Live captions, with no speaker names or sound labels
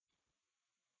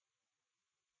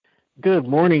Good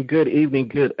morning, good evening,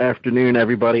 good afternoon,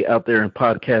 everybody out there in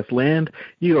podcast land.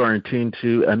 You are in tune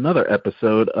to another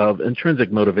episode of Intrinsic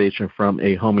Motivation from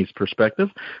a Homie's Perspective.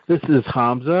 This is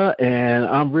Hamza, and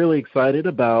I'm really excited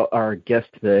about our guest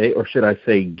today, or should I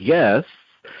say guests.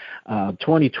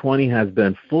 2020 has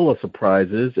been full of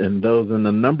surprises, and those in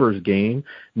the numbers game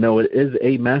know it is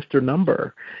a master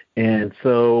number. And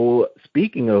so,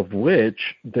 speaking of which,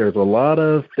 there's a lot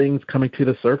of things coming to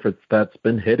the surface that's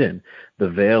been hidden. The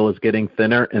veil is getting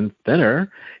thinner and thinner,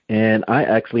 and I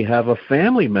actually have a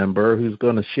family member who's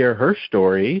going to share her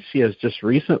story. She has just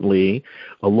recently,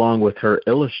 along with her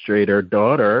illustrator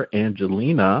daughter,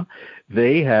 Angelina,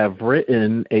 they have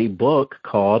written a book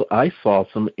called I Saw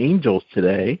Some Angels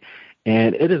Today,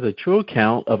 and it is a true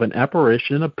account of an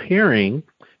apparition appearing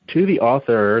to the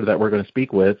author that we're going to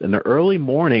speak with in the early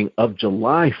morning of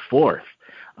July 4th.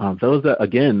 Those that,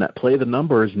 again, that play the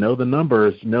numbers, know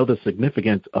the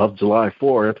significance of July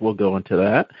 4th. We'll go into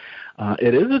that.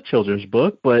 It is a children's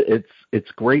book, but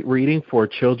it's great reading for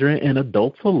children and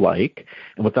adults alike.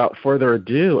 And without further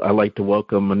ado, I'd like to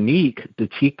welcome Monique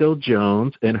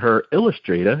DeCicco-Jones and her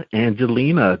illustrator,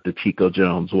 Angelina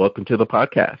DeCicco-Jones. Welcome to the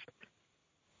podcast.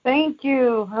 Thank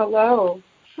you. Hello.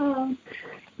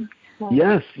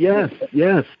 Yes.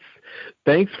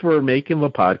 Thanks for making the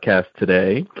podcast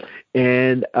today.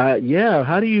 And,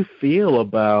 how do you feel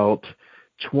about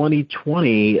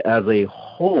 2020 as a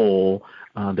whole?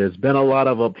 There's been a lot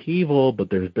of upheaval, but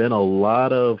there's been a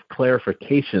lot of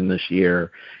clarification this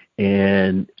year.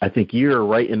 And I think you're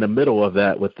right in the middle of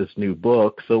that with this new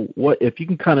book. So if you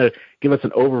can kind of give us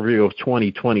an overview of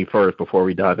 2020 first before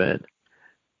we dive in.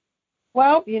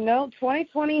 Well,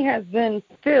 2020 has been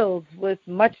filled with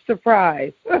much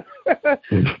surprise.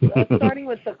 Starting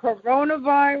with the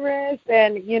coronavirus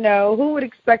and, who would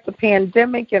expect a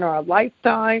pandemic in our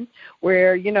lifetime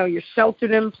where, you're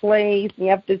sheltered in place and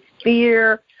you have this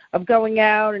fear of going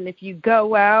out. And if you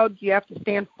go out, you have to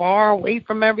stand far away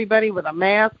from everybody with a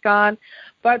mask on.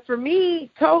 But for me,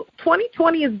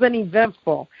 2020 has been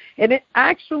eventful, and it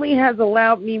actually has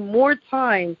allowed me more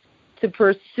time to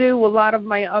pursue a lot of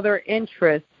my other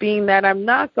interests. Being that I'm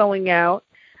not going out,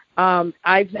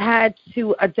 I've had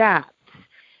to adapt.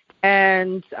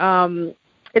 And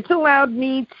it's allowed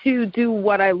me to do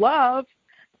what I love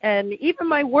and even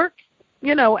my work,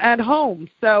 at home.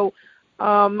 So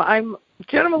I'm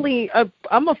generally,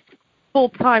 I'm a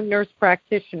full-time nurse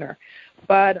practitioner.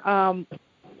 But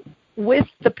with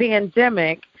the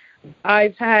pandemic,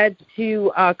 I've had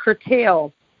to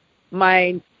curtail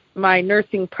my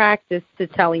nursing practice to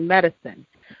telemedicine.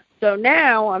 So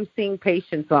now I'm seeing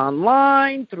patients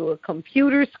online through a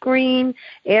computer screen,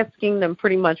 asking them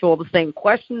pretty much all the same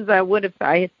questions I would if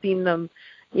I had seen them,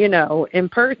 in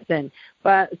person.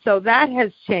 But so that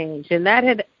has changed, and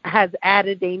that has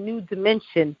added a new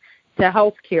dimension to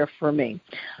healthcare for me.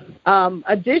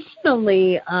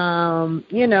 Additionally,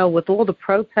 with all the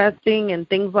protesting and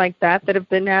things like that have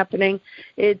been happening,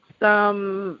 it's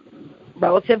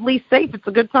relatively safe. It's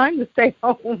a good time to stay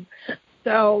home.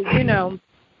 So,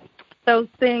 those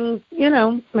things,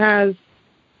 has,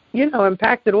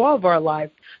 impacted all of our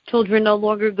lives. Children no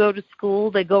longer go to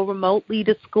school. They go remotely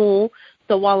to school.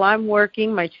 So while I'm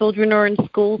working, my children are in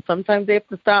school. Sometimes they have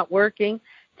to stop working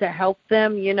to help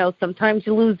them. Sometimes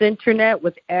you lose internet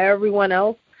with everyone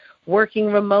else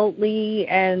working remotely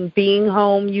and being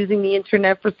home using the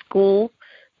internet for school.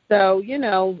 So,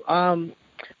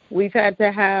 we've had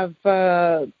to have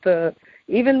the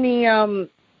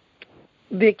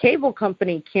cable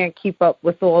company can't keep up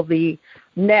with all the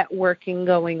networking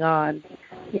going on.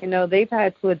 They've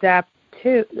had to adapt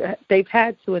too. They've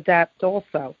had to adapt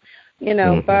also.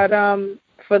 But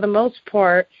for the most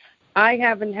part, I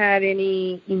haven't had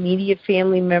any immediate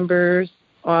family members,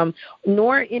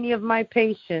 nor any of my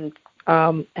patients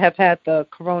have had the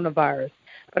coronavirus.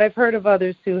 But I've heard of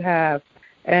others who have,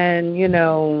 and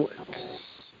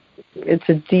it's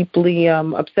a deeply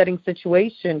upsetting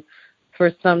situation for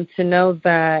some to know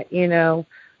that, if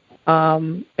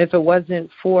it wasn't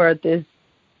for this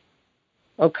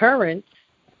occurrence,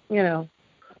 they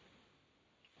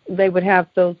would have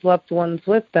those loved ones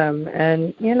with them.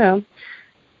 And,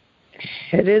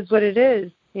 it is what it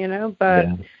is, but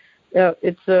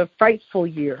it's a frightful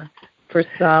year for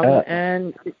some.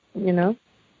 And,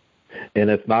 And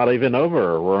it's not even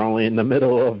over. We're only in the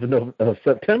middle of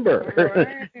September.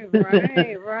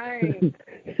 Right.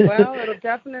 Well, it'll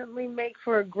definitely make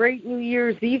for a great New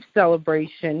Year's Eve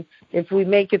celebration if we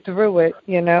make it through it,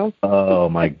 Oh,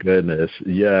 my goodness.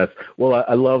 Yes. Well,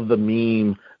 I love the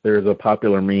meme there's a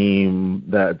popular meme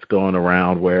that's going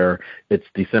around where it's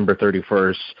December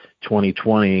 31st,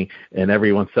 2020, and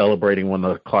everyone's celebrating when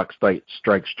the clock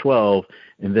strikes 12,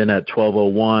 and then at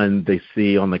 12:01 they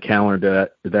see on the calendar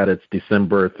that it's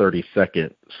December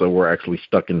 32nd, so we're actually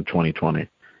stuck in 2020.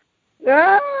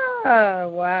 Ah,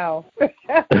 wow.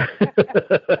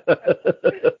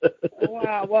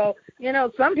 Wow. Well,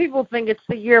 some people think it's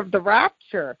the year of the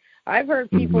rapture. I've heard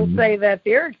people say that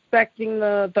they're expecting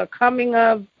the coming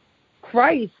of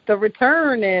Christ, the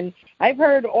return, and I've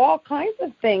heard all kinds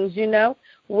of things,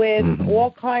 with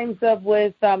all kinds of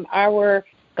our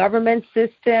government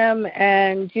system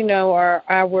and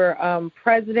our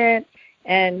president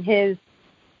and his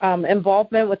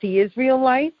involvement with the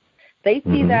Israelites. They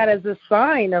see that as a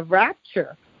sign of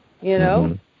rapture,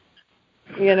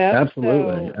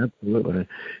 Absolutely, so. absolutely.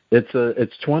 It's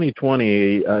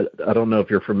 2020. I don't know if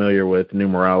you're familiar with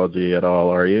numerology at all.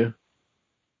 Are you?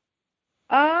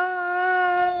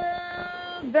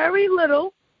 Very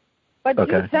little. But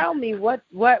you tell me what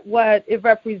it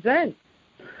represents.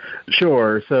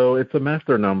 Sure. So it's a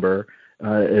master number.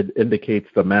 It indicates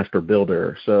the master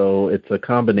builder. So it's a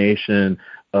combination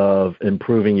of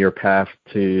improving your path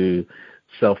to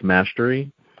self-mastery.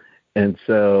 And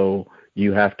so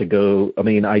you have to go,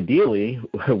 ideally,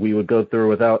 we would go through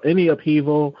without any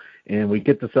upheaval, and we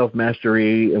get to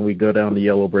self-mastery, and we go down the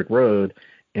yellow brick road.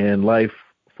 And life,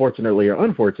 fortunately or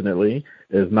unfortunately,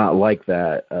 is not like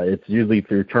that. It's usually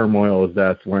through turmoil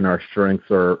that's when our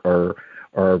strengths are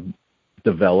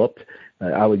developed.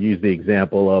 I would use the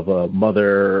example of a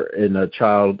mother and a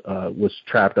child was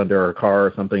trapped under a car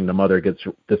or something. The mother gets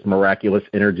this miraculous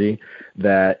energy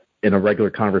that in a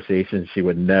regular conversation she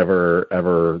would never,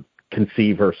 ever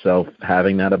conceive herself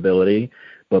having that ability.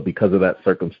 But because of that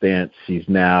circumstance, she's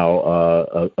now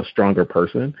a stronger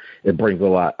person. It brings a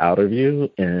lot out of you.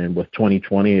 And with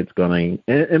 2020, it's going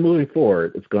to, and moving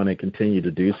forward, it's going to continue to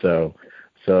do so.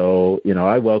 So,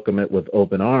 I welcome it with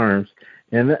open arms.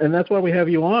 And that's why we have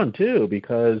you on, too,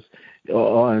 because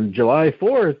on July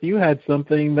 4th, you had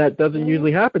something that doesn't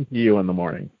usually happen to you in the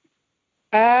morning.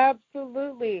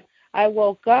 Absolutely. I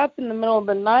woke up in the middle of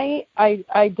the night.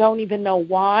 I don't even know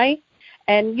why.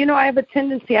 And, I have a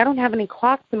tendency, I don't have any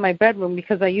clocks in my bedroom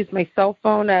because I use my cell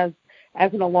phone as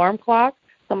an alarm clock.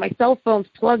 So my cell phone's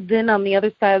plugged in on the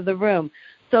other side of the room.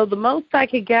 So the most I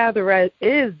could gather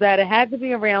is that it had to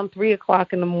be around 3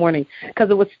 o'clock in the morning because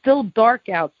it was still dark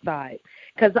outside.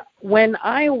 Because when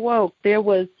I awoke, there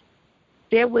was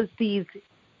these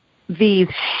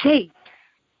shapes.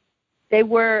 They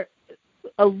were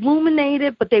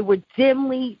illuminated, but they were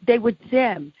dim.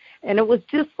 And it was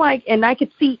just like, and I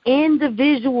could see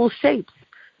individual shapes,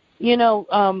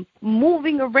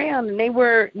 moving around, and they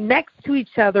were next to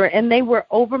each other, and they were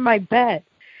over my bed.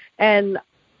 And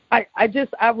I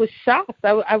was shocked.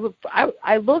 I looked,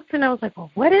 and I was like,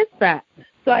 well, what is that?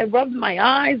 So I rubbed my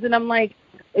eyes, and I'm like,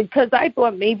 because I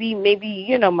thought maybe,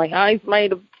 my eyes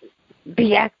might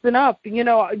be acting up.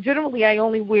 Generally I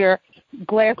only wear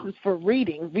glasses for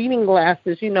reading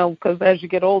glasses, because as you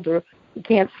get older, you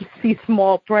can't see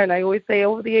small print. I always say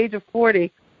over the age of 40,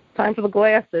 time for the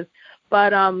glasses.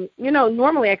 But,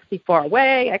 normally I can see far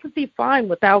away. I can see fine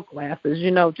without glasses,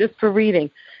 just for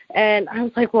reading. And I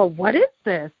was like, well, what is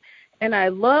this? And I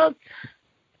looked,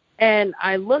 and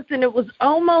it was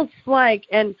almost like,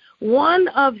 and one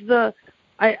of the,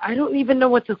 I don't even know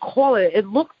what to call it. It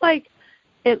looked like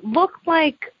I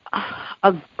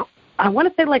want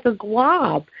to say like a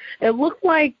glob. It looked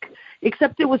like,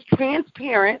 except it was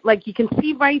transparent, like you can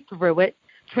see right through it,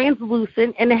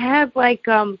 translucent, and it has like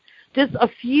just a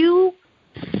few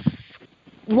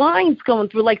lines going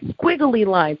through, like squiggly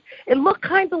lines. It looked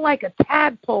kind of like a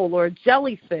tadpole or a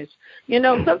jellyfish.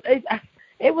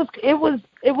 It was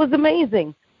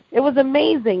amazing. It was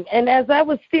amazing. And as I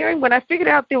was staring, when I figured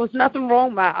out there was nothing wrong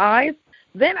with my eyes,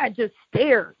 then I just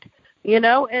stared, and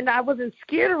I wasn't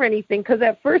scared or anything because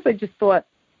at first I just thought,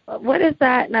 what is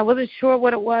that? And I wasn't sure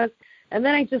what it was. And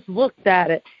then I just looked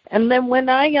at it. And then when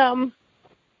I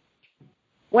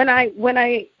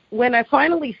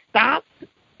finally stopped,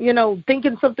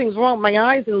 thinking something's wrong with my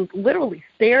eyes and literally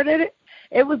stared at it,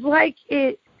 it was like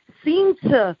it seemed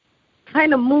to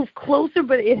kind of move closer,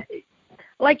 but it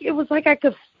was like I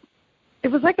could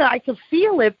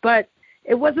feel it, but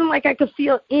it wasn't like I could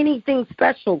feel anything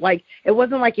special. Like it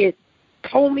wasn't like it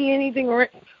told me anything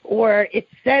or it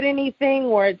said anything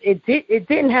or it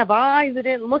didn't have eyes, it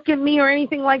didn't look at me or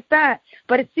anything like that.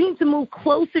 But it seemed to move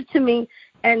closer to me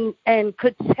and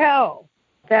could tell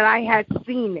that I had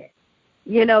seen it.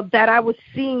 That I was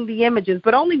seeing the images,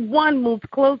 but only one moved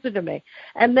closer to me.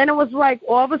 And then it was like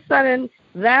all of a sudden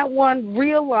that one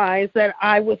realized that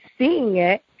I was seeing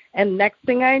it, And next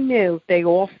thing I knew, they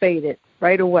all faded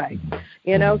right away.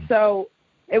 You know, so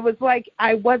it was like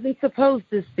I wasn't supposed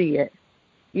to see it.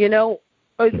 You know,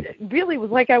 it really was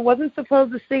like I wasn't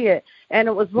supposed to see it. And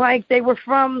it was like they were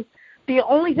from the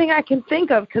only thing I can think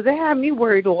of, because they had me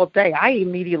worried all day. I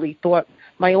immediately thought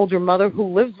my older mother, who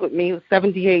lives with me, was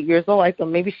 78 years old. I thought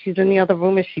maybe she's in the other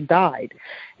room and she died.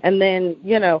 And then,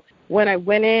 you know, when I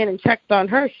went in and checked on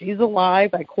her, she's alive.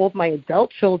 I called my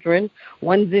adult children.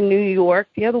 One's in New York.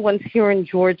 The other one's here in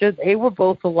Georgia. They were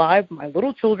both alive. My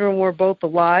little children were both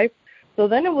alive. So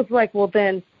then it was like, well,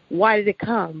 then why did it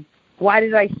come? Why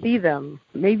did I see them?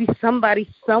 Maybe somebody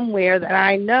somewhere that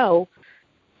I know,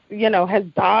 you know, has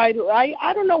died.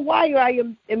 I don't know why I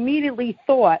immediately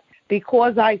thought,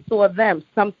 because I saw them,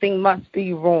 something must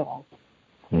be wrong.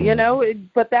 You know,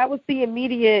 but that was the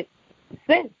immediate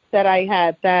sense that I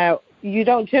had, that you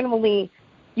can't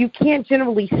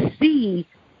generally see,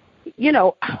 you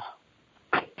know,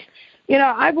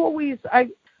 I've always,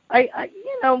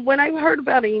 you know, when I heard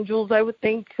about angels, I would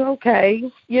think, okay,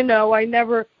 you know, I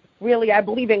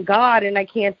believe in God and I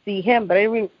can't see him, but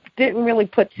I didn't really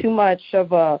put too much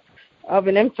of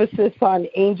an emphasis on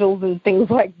angels and things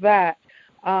like that.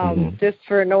 Just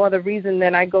for no other reason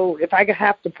than if I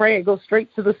have to pray, I go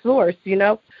straight to the source, you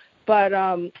know. But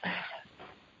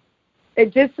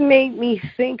it just made me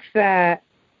think that,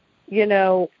 you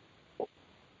know,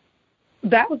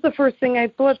 that was the first thing I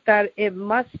thought, that it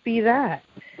must be that.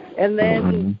 And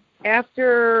then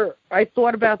after I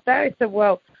thought about that, I said,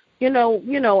 well, you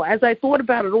know, as I thought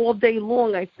about it all day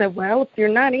long, I said, well, if they're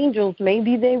not angels,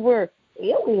 maybe they were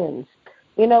aliens.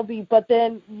 You know, but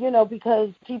then, you know, because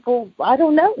people, I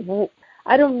don't know.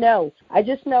 I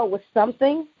just know it was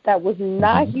something that was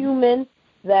not human,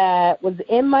 that was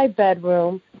in my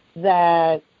bedroom,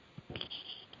 that,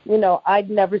 you know, I'd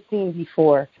never seen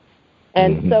before.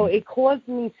 And so it caused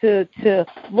me to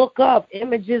look up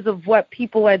images of what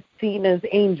people had seen as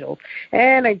angels.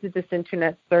 And I did this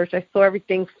internet search. I saw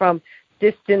everything from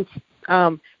distance.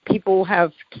 People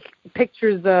have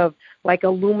pictures of, like,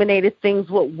 illuminated things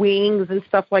with wings and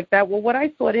stuff like that. Well, what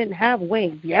I saw didn't have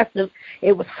wings. Yes,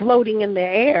 it was floating in the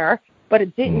air, but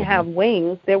it didn't have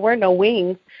wings. There were no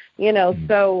wings, you know.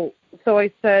 So I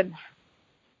said,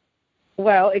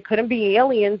 well, it couldn't be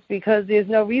aliens, because there's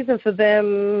no reason for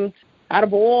them, out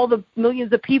of all the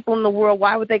millions of people in the world,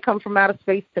 why would they come from outer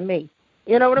space to me?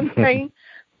 You know what I'm saying?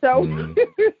 So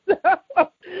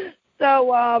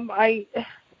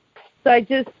I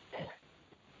just,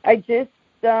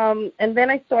 and then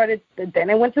I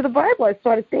went to the Bible. I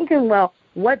started thinking, well,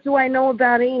 what do I know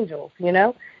about angels, you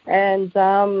know? And,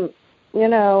 you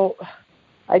know,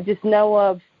 I just know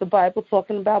of the Bible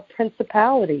talking about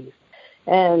principalities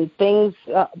and things,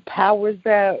 powers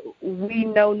that we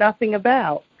know nothing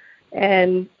about.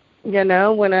 And, you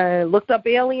know, when I looked up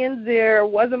aliens, there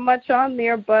wasn't much on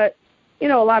there, but, you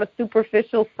know, a lot of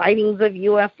superficial sightings of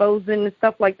UFOs and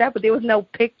stuff like that, but there was no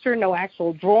picture, no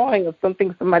actual drawing of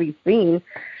something somebody's seen,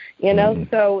 you know.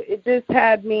 So it just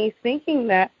had me thinking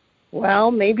that,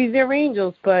 well, maybe they're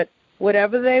angels, but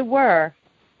whatever they were,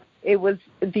 it was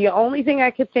the only thing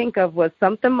I could think of was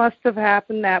something must have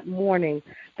happened that morning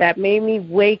that made me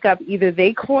wake up. Either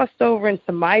they crossed over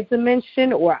into my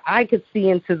dimension or I could see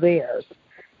into theirs.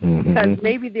 Because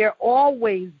maybe they're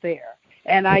always there,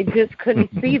 and I just couldn't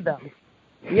see them,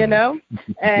 you know?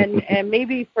 And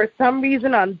maybe for some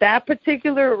reason on that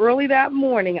particular early that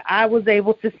morning, I was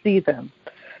able to see them,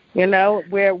 you know,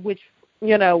 which,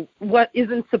 you know, what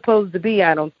isn't supposed to be,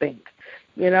 I don't think,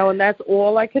 you know, and that's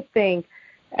all I could think.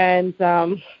 And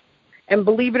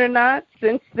believe it or not,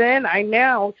 since then,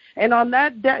 and on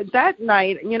that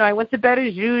night, you know, I went to bed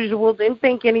as usual, didn't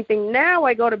think anything. Now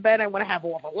I go to bed, I want to have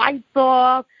all the lights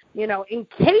off, you know, in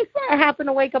case I happen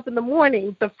to wake up in the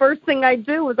morning. The first thing I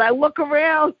do is I look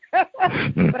around, but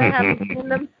I haven't seen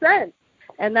them since.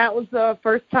 And that was a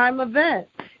first-time event,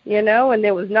 you know, and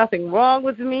there was nothing wrong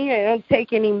with me. I didn't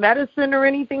take any medicine or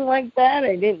anything like that.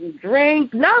 I didn't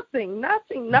drink, nothing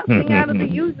out of the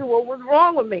usual was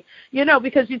wrong with me, you know,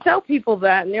 because you tell people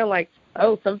that, and they're like,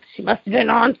 oh, she must have been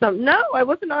on something. No, I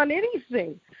wasn't on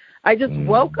anything. I just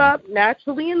woke up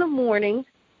naturally in the morning,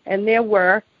 and there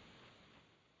were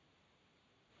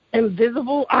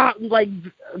invisible,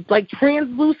 like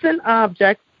translucent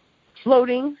objects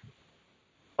floating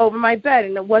over my bed,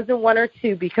 and it wasn't one or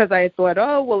two, because I thought,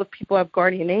 oh, well, if people have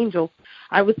guardian angels,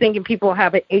 I was thinking people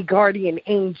have a guardian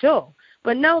angel.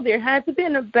 But no, there had to have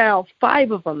been about 5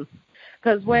 of them,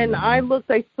 because when I looked,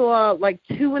 I saw like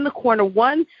 2 in the corner.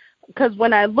 One, because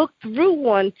when I looked through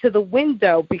one to the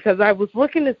window, because I was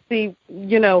looking to see,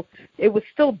 you know, it was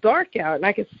still dark out, and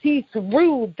I could see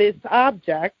through this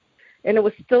object, and it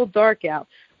was still dark out.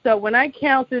 So when I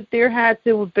counted, there had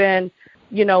to have been,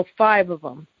 5 of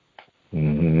them,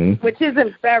 which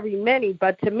isn't very many,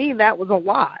 but to me that was a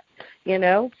lot,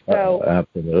 So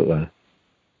absolutely.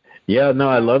 Yeah, no,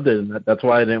 I loved it. That's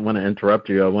why I didn't want to interrupt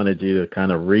you. I wanted you to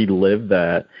kind of relive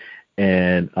that.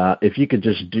 And if you could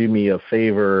just do me a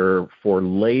favor for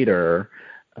later,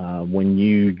 when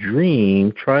you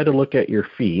dream, try to look at your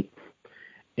feet.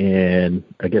 And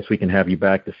I guess we can have you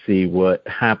back to see what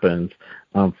happens.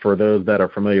 For those that are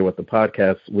familiar with the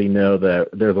podcast, we know that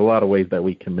there's a lot of ways that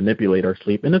we can manipulate our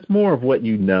sleep, and it's more of what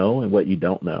you know and what you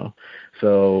don't know.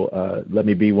 So let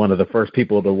me be one of the first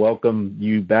people to welcome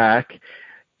you back.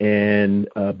 And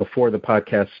before the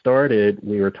podcast started,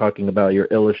 we were talking about your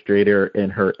illustrator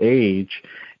and her age,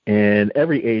 and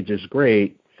every age is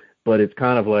great, but it's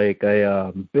kind of like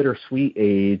a bittersweet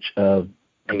age of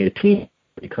being a teen,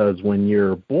 because when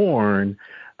you're born,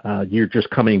 you're just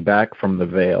coming back from the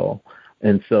veil,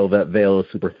 and so that veil is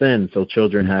super thin. So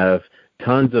children have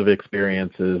tons of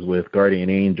experiences with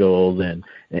guardian angels and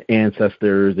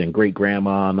ancestors and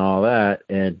great-grandma and all that,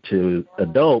 and to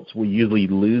adults, we usually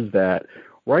lose that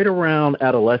right around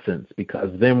adolescence, because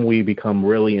then we become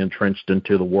really entrenched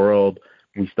into the world.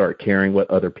 We start caring what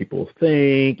other people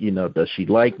think. Does she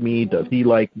like me? Does he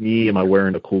like me? Am I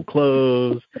wearing the cool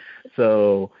clothes?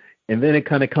 So, and then it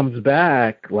kind of comes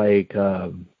back like,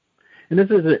 and this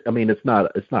isn't,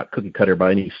 it's not cookie cutter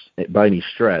by any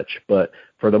stretch, but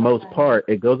for the most part,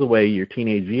 it goes away your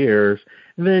teenage years.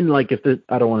 And then, like,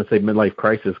 I don't want to say midlife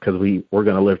crisis, because we're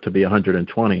going to live to be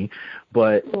 120,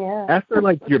 but after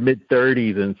like your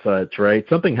mid-30s and such, right,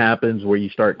 something happens where you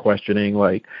start questioning,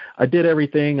 like, I did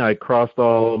everything, I crossed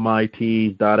all my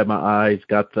T's, dotted my I's,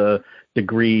 got the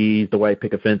degrees, the white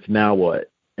picket fence, now what?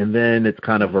 And then it's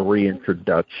kind of a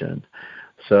reintroduction.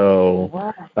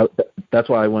 So that's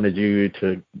why I wanted you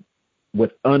to,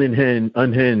 with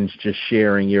unhinged, just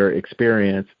sharing your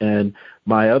experience. And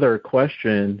my other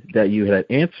question that you had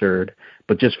answered,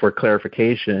 but just for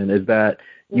clarification, is that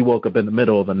you woke up in the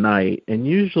middle of the night, and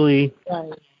usually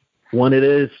when it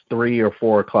is 3 or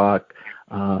 4 o'clock,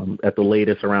 at the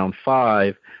latest around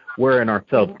 5, we're in our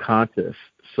subconscious.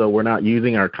 So we're not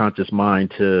using our conscious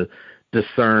mind to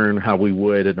discern how we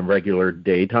would in a regular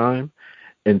daytime.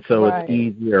 And so it's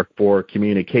easier for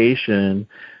communication,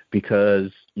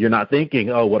 because you're not thinking,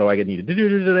 oh, what do I need to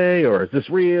do today? Or is this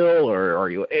real? Or are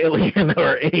you alien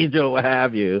or angel, what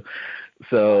have you?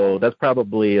 So that's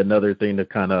probably another thing to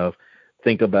kind of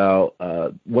think about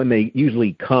when they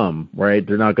usually come, right?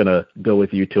 They're not going to go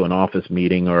with you to an office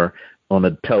meeting or on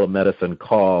a telemedicine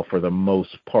call for the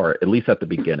most part, at least at the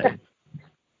beginning.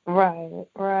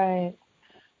 Right.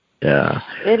 Yeah.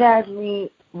 It had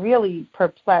me really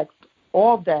perplexed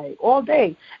all day.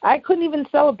 I couldn't even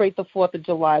celebrate the 4th of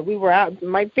July. We were out.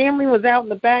 My family was out in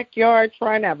the backyard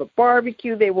trying to have a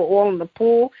barbecue. They were all in the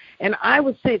pool, and I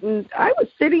was sitting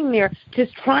there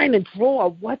just trying to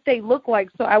draw what they look like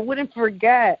so I wouldn't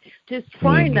forget. Just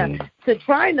trying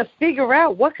to figure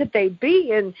out what could they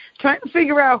be, and trying to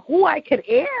figure out who I could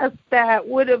ask that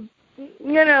would have,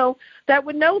 that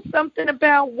would know something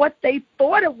about what they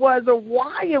thought it was or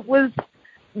why it was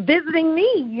visiting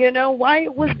me, why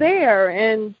it was there.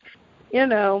 And,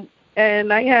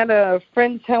 and I had a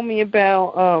friend tell me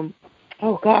about,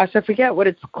 I forget what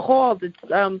it's called. It's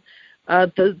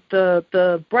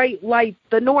the bright light,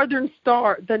 the northern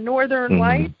star, the northern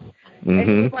light. And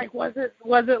he was like, was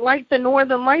it like the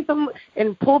northern lights?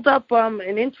 And pulled up an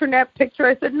internet picture.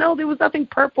 I said, no, there was nothing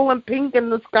purple and pink in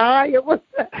the sky. It was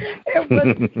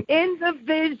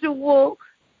individual,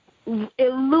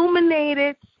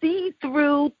 illuminated,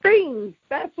 see-through things.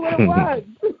 That's what it was.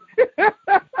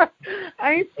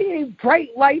 I ain't seen any bright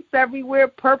lights everywhere,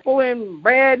 purple and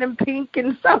red and pink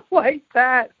and stuff like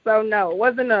that. So no, it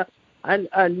wasn't a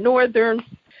northern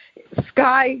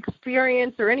sky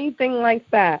experience or anything like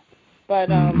that. But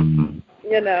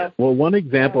Well, one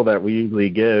example that we usually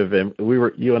give, and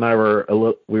you and I were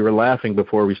laughing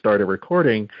before we started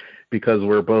recording, because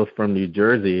we're both from New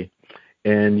Jersey.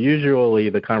 And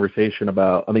usually the conversation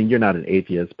about, you're not an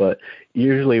atheist, but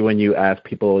usually when you ask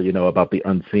people, about the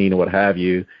unseen or what have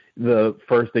you, the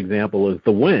first example is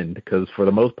the wind, because for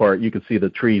the most part you can see the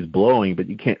trees blowing, but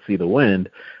you can't see the wind.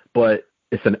 But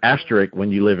it's an asterisk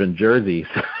when you live in Jersey,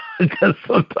 because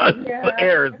sometimes the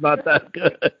air is not that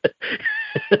good.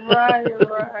 Right.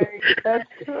 That's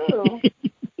true.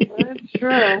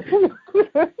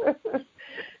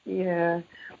 Yeah.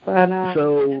 But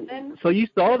so you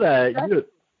saw that.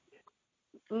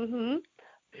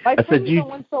 My friend even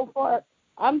went so far.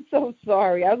 I'm so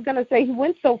sorry. I was going to say he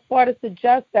went so far to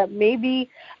suggest that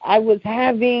maybe I was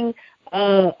having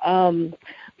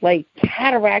like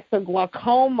cataracts or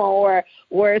glaucoma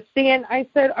or seeing. I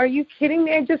said, "Are you kidding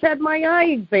me? I just had my eye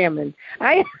examined.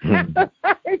 I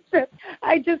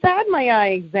just had my eye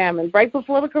examined right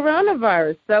before the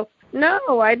coronavirus. So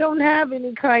no, I don't have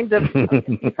any kind of.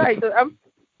 I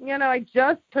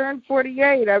just turned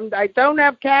 48. I don't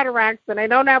have cataracts and I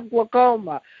don't have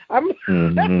glaucoma. He's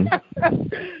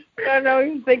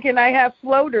thinking I have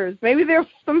floaters. Maybe there's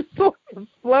some sort of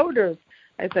floaters.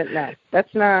 I said, no,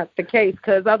 that's not the case,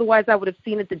 because otherwise I would have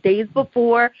seen it the days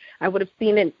before. I would have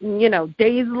seen it,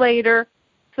 days later.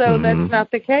 So that's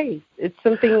not the case. It's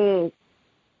something,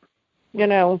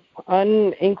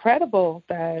 incredible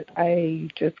that I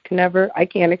just I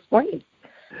can't explain.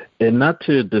 And not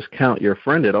to discount your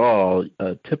friend at all,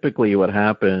 typically what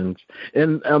happens,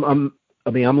 and I'm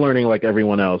learning like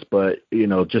everyone else, but,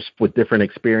 just with different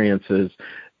experiences,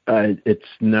 it's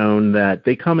known that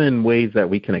they come in ways that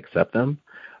we can accept them.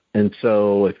 And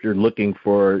so if you're looking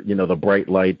for, the bright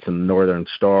lights and the Northern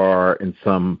Star in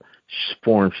some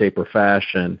form, shape, or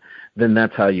fashion, then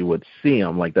that's how you would see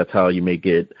them. Like, that's how you make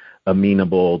it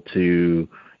amenable to,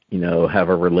 have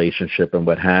a relationship and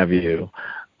what have you.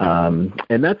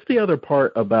 And that's the other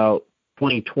part about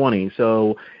 2020.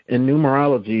 So in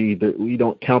numerology, we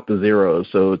don't count the zeros.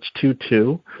 So it's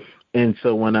 2-2. And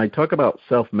so when I talk about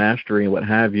self-mastery and what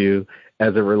have you,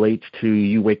 as it relates to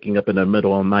you waking up in the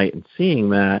middle of the night and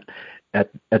seeing that, at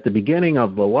the beginning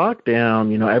of the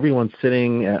lockdown, everyone's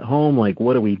sitting at home like,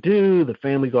 what do we do? The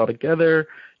family's all together.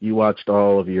 You watched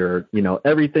all of your,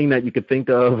 everything that you could think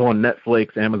of on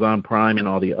Netflix, Amazon Prime, and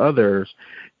all the others.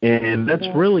 And that's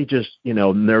really just,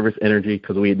 nervous energy,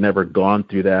 because we had never gone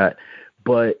through that.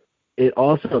 But it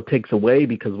also takes away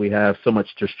because we have so much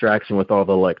distraction with all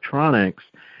the electronics.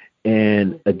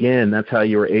 And again, that's how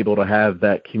you were able to have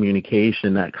that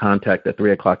communication, that contact at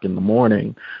 3 o'clock in the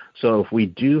morning. So if we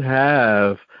do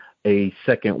have a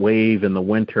second wave in the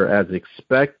winter as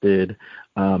expected,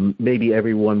 maybe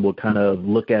everyone will kind of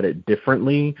look at it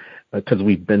differently, because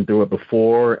we've been through it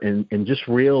before, and just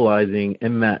realizing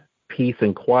in that peace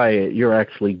and quiet, you're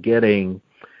actually getting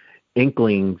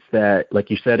inklings that,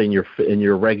 like you said, in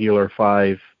your regular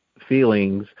 5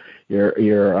 feelings,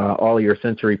 your all your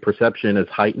sensory perception is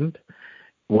heightened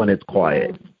when it's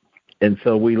quiet. And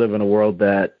so we live in a world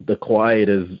that the quiet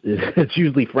is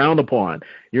usually frowned upon.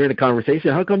 You're in a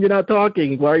conversation, how come you're not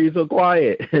talking? Why are you so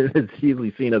quiet? It's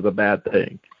usually seen as a bad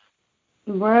thing.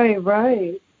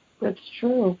 Right. That's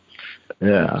true.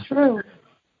 Yeah. That's true.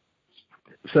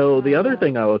 So the other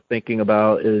thing I was thinking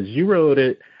about is you wrote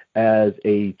it as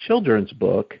a children's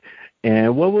book,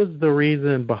 and what was the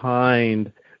reason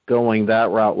behind going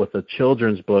that route with a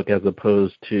children's book as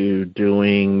opposed to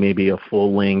doing maybe a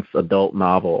full-length adult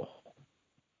novel?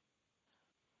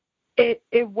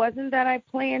 It wasn't that I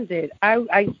planned it.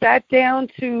 I sat down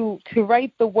to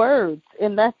write the words,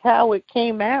 and that's how it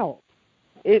came out.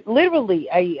 It literally,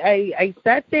 I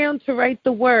sat down to write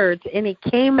the words, and it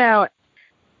came out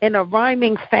in a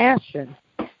rhyming fashion.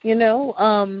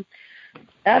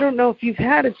 I don't know if you've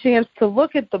had a chance to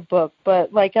look at the book,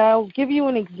 but like, I'll give you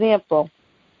an example.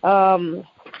 Okay.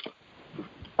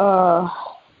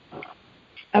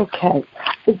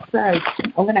 It says,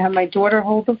 I'm going to have my daughter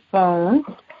hold the phone.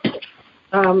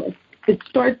 It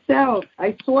starts out,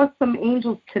 I saw some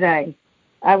angels today.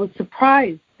 I was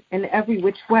surprised in every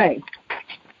which way.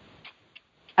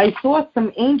 I saw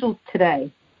some angels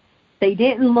today. They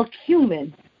didn't look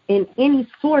human in any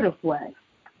sort of way.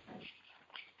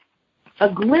 A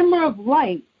glimmer of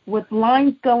light with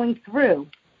lines going through.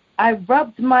 I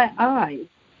rubbed my eyes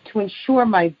to ensure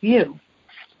my view.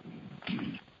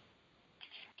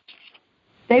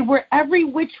 They were every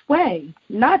which way,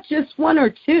 not just one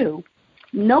or two.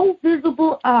 No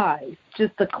visible eyes,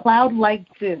 just a cloud like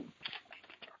dew.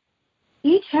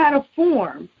 Each had a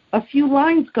form, a few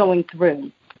lines going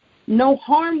through. No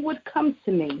harm would come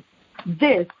to me.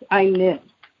 This I knew.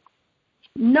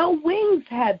 No wings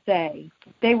had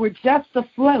they were just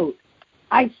afloat.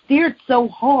 I stared so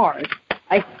hard,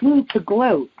 I seemed to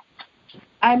gloat.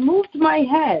 I moved my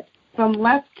head from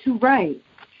left to right,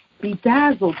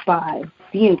 bedazzled by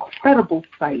the incredible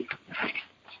sight.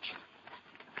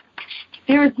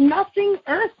 There is nothing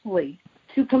earthly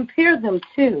to compare them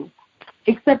to,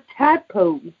 except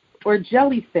tadpoles or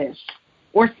jellyfish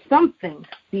or something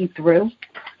see-through.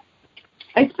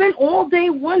 I spent all day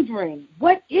wondering,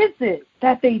 what is it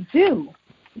that they do?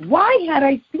 Why had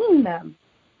I seen them?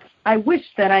 I wish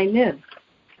that I knew.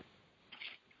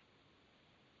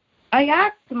 I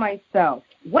asked myself,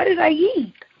 what did I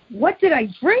eat? What did I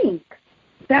drink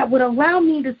that would allow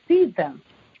me to see them?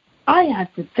 I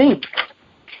had to think.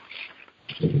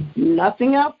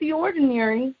 Nothing out the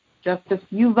ordinary, just a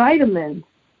few vitamins,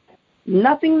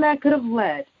 Nothing that could have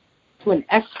led to an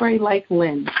X-ray-like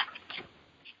lens.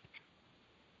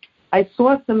 I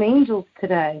saw some angels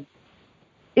today.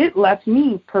 It left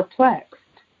me perplexed.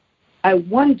 I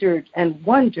wondered and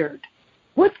wondered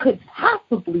what could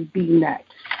possibly be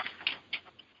next.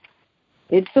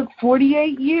 It took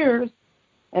 48 years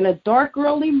and a dark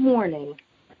early morning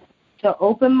to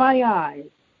open my eyes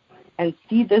and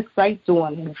see this sight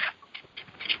dawning.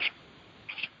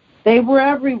 They were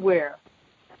everywhere,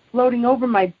 floating over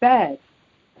my bed.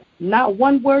 Not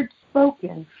one word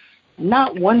spoken,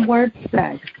 not one word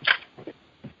said.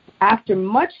 After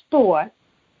much thought,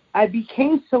 I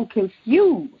became so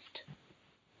confused.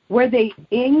 Were they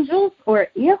angels or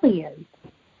aliens?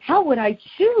 How would I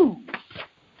choose?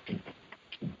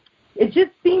 It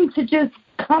just seemed to just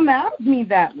come out of me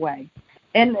that way.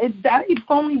 And I've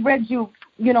only read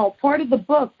part of the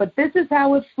book, but this is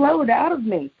how it flowed out of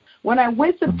me. When I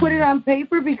went to put it on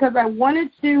paper because I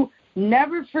wanted to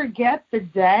never forget the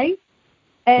day,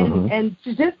 and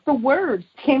just the words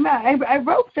came out. I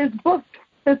wrote this book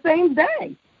the same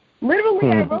day.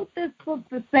 Literally, I wrote this book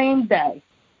the same day.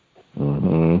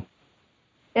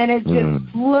 And it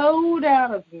just flowed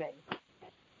out of me.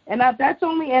 And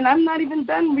I'm not even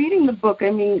done reading the book.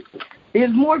 I mean,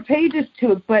 there's more pages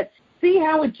to it, but see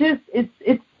how it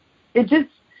just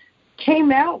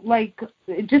came out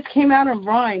in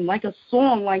rhyme, like a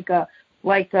song,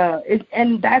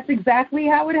 and that's exactly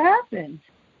how it happened.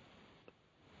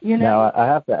 You know? Now, I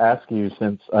have to ask you,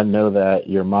 since I know that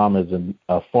your mom is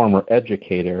a former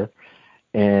educator,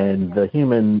 and the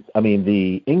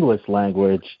English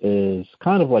language is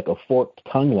kind of like a forked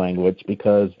tongue language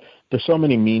because there's so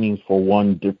many meanings for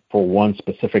one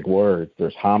specific word.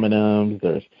 There's homonyms,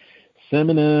 there's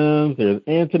synonyms, there's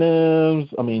antonyms.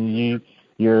 I mean,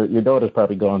 your daughter's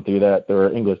probably going through that through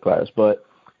her English class, but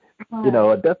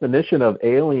a definition of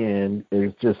alien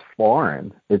is just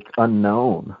foreign. It's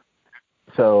unknown.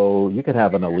 So you could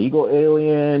have an illegal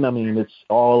alien. I mean, it's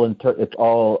all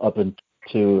up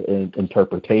into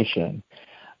interpretation.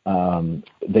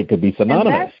 They could be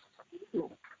synonymous.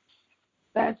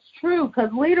 That's true, because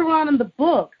later on in the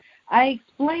book, I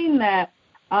explain that,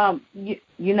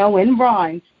 in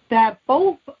rhyme, that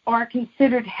both are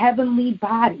considered heavenly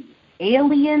bodies,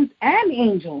 aliens and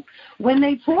angels. When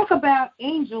they talk about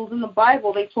angels in the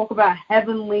Bible, they talk about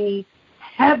heavenly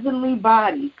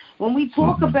bodies. When we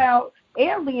talk about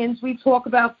aliens, we talk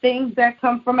about things that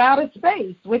come from outer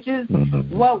space, which is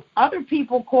what other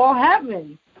people call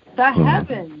heaven, the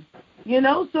heavens.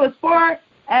 So as far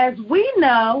as we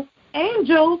know,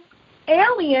 angels,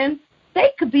 aliens,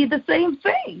 they could be the same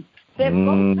thing. They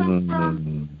both come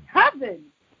from heaven,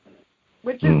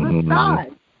 which is the sky,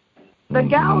 the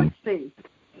galaxy,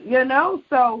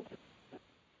 So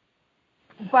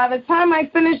by the time I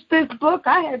finished this book,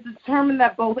 I had determined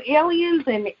that both aliens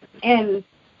and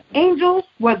angels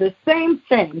were the same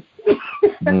thing,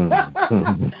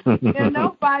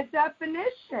 by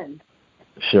definition.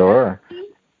 Sure. Heavenly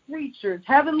creatures,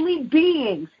 heavenly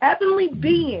beings.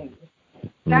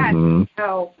 That's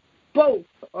how both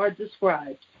are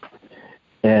described.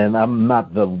 And I'm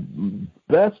not the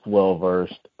best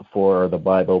well-versed for the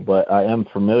Bible, but I am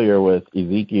familiar with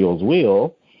Ezekiel's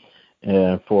wheel,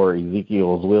 and for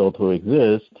Ezekiel's will to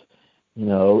exist,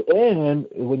 and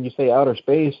when you say outer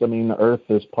space, I mean, the Earth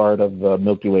is part of the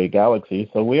Milky Way galaxy,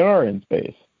 so we are in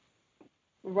space.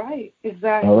 Right,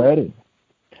 exactly. Already.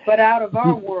 But out of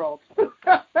our world.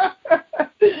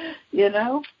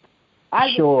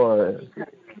 Sure.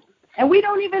 And we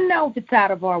don't even know if it's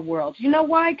out of our world. You know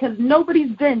why? Because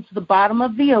nobody's been to the bottom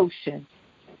of the ocean.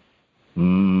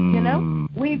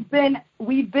 We've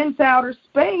been to outer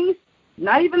space,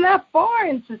 not even that far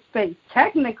into space,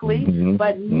 technically,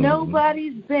 but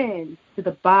nobody's been to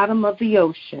the bottom of the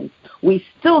ocean. We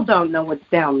still don't know what's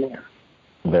down there.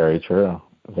 Very true.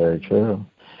 Very true.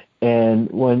 And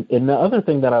the other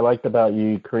thing that I liked about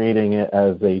you creating it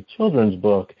as a children's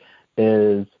book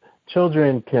is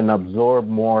children can absorb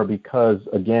more because,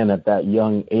 again, at that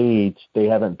young age, they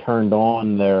haven't turned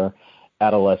on their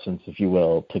adolescence, if you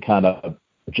will, to kind of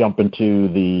jump into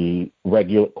the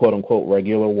regular, quote-unquote,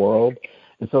 regular world.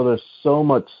 And so there's so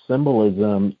much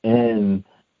symbolism in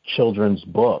children's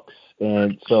books.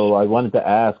 And so I wanted to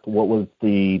ask, what was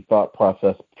the thought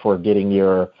process for getting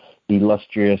your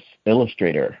illustrious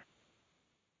illustrator?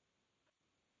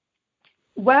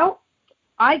 Well,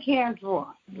 I can't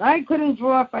draw. I couldn't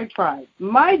draw if I tried.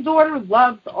 My daughter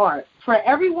loves art. For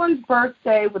everyone's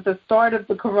birthday, with the start of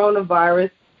the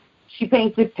coronavirus, she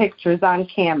painted pictures on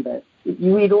canvas.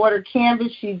 We'd order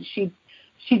canvas. She'd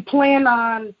she'd plan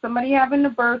on somebody having a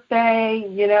birthday,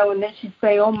 and then she'd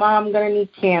say, oh, Mom, I'm going to need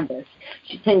canvas.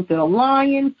 She painted a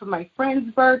lion for my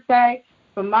friend's birthday.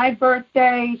 For my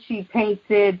birthday, she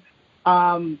painted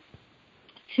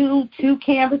two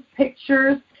canvas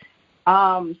pictures.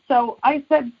 So I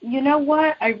said, you know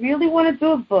what? I really want to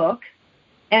do a book.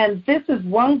 And this is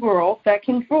one girl that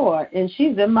can draw, and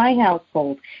she's in my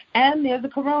household. And there's a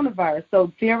coronavirus,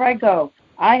 so there I go.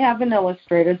 I have an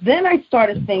illustrator. Then I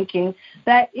started thinking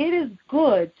that it is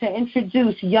good to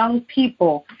introduce young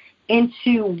people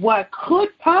into what could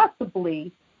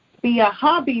possibly be a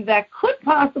hobby that could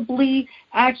possibly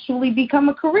actually become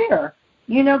a career,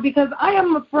 because I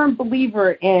am a firm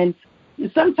believer in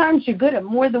sometimes you're good at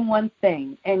more than one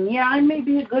thing. And, yeah, I may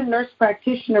be a good nurse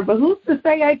practitioner, but who's to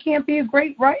say I can't be a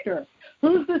great writer?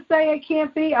 Who's to say I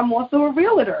can't be? I'm also a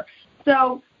realtor.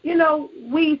 So,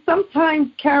 we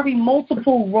sometimes carry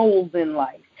multiple roles in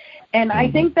life. And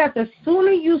I think that the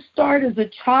sooner you start as a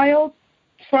child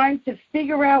trying to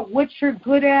figure out what you're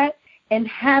good at and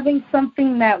having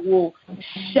something that will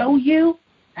show you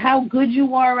how good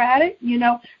you are at it,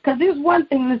 because there's one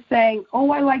thing to say, oh,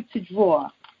 I like to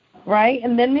draw. Right?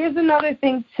 And then there's another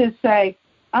thing to say,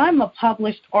 I'm a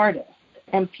published artist,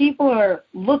 and people are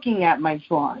looking at my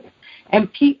drawings. And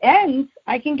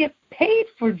I can get paid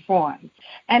for drawing.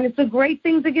 And it's a great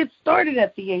thing to get started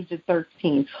at the age of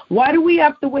 13. Why do we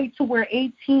have to wait till we're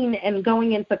 18 and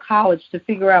going into college to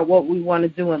figure out what we want to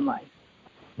do in life?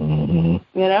 Mm-hmm.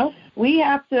 We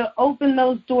have to open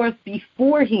those doors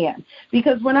beforehand.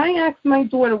 Because when I ask my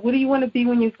daughter, what do you want to be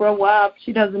when you grow up?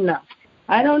 She doesn't know.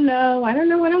 I don't know what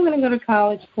I'm going to go to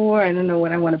college for. I don't know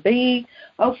what I want to be.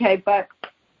 Okay, but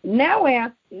now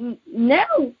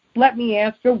let me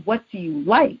ask her, what do you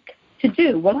like to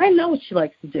do? Well, I know what she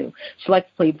likes to do. She likes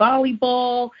to play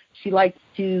volleyball. She likes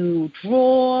to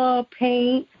draw,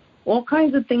 paint, all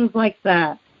kinds of things like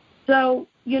that. So,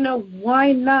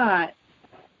 why not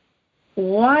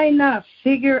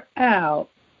figure out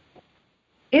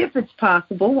if it's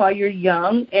possible while you're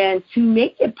young, and to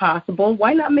make it possible,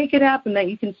 why not make it happen that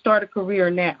you can start a career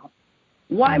now?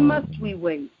 Why must we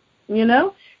wait?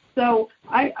 So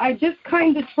I just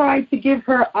kind of tried to give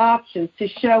her options to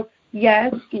show,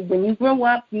 yes, when you grow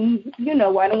up, I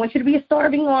don't want you to be a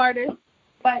starving artist,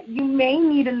 but you may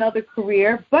need another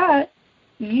career, but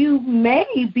you may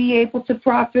be able to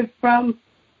profit from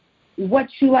what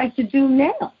you like to do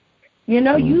now.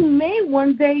 You may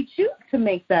one day choose to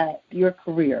make that your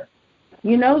career.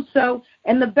 So,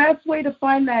 and the best way to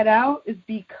find that out is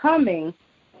to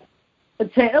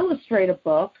illustrate a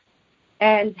book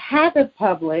and have it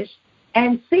published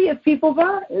and see if people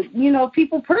buy it,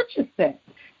 people purchase it.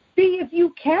 See if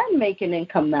you can make an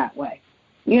income that way,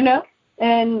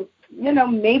 and,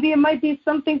 maybe it might be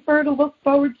something for her to look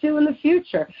forward to in the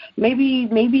future. Maybe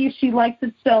if she likes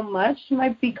it so much, she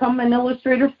might become an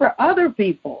illustrator for other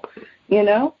people, and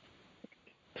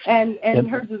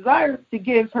her desire to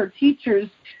give her teachers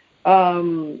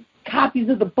copies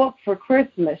of the book for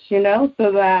Christmas, so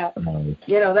that,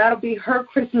 that'll be her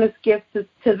Christmas gift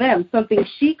to them, something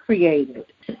she created,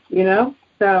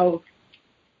 So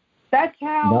that's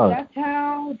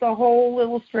how the whole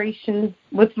illustration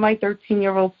with my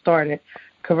 13-year-old started.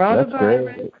 Coronavirus. That's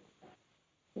great.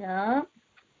 Yeah.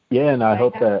 Yeah, and I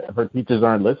hope that her teachers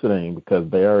aren't listening, because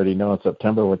they already know in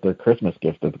September what their Christmas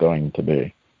gift is going to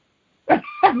be.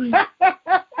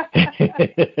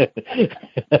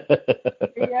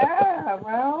 Yeah,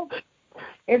 well,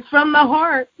 it's from the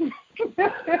heart.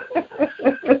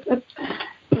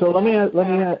 So let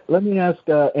me ask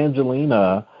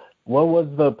Angelina, what was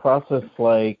the process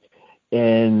like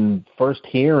in first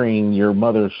hearing your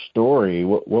mother's story?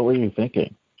 What were you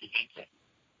thinking?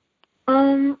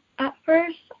 At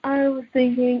first I was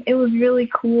thinking it was really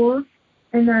cool,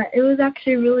 and that it was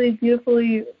actually really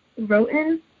beautifully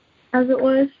written, as it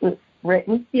was.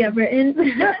 Written? Yeah, written.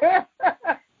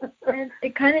 And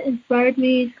it kind of inspired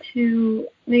me to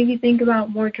maybe think about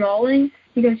more drawing,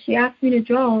 because she asked me to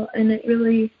draw, and it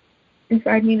really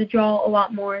inspired me to draw a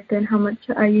lot more than how much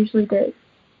I usually did.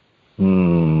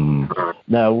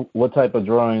 Now, what type of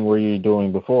drawing were you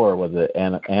doing before? Was it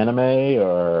anime,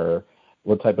 or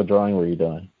what type of drawing were you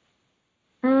doing?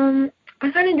 I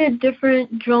kind of did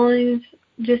different drawings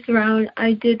just around.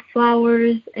 I did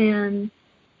flowers, and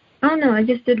I don't know, I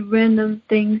just did random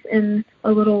things in a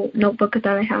little notebook that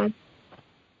I had.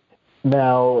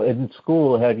 Now, in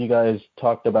school, have you guys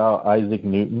talked about Isaac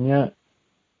Newton yet?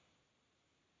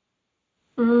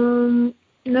 No,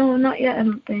 not yet, I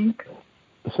don't think.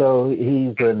 So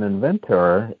he's an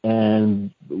inventor,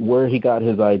 and where he got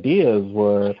his ideas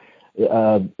were, he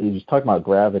was talking about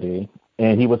gravity,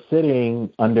 and he was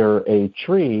sitting under a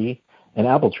tree, an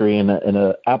apple tree, and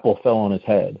an apple fell on his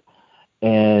head.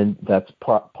 And that's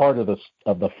part of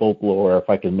the folklore, if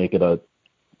I can make it a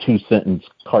 2-sentence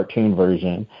cartoon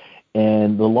version.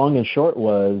 And the long and short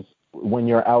was, when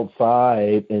you're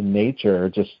outside in nature,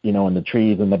 just, in the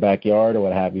trees in the backyard or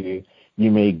what have you, you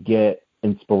may get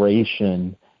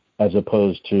inspiration as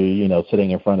opposed to,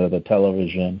 sitting in front of the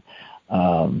television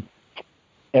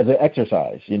as an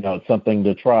exercise. It's something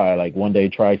to try. Like one day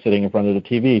try sitting in front of the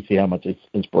TV, see how much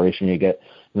inspiration you get.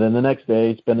 And then the next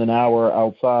day, spend an hour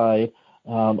outside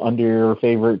under your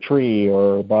favorite tree,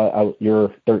 or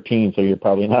you're 13, so you're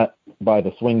probably not by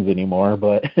the swings anymore,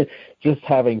 but just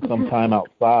having some time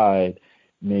outside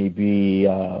may be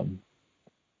an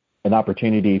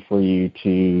opportunity for you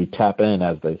to tap in,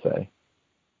 as they say.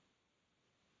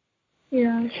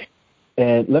 Yeah.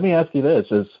 And let me ask you this,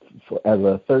 as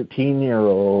a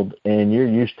 13-year-old and you're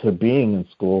used to being in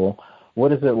school,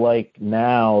 what is it like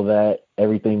now that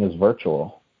everything is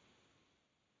virtual?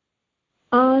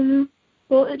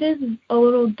 Well, it is a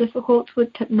little difficult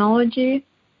with technology,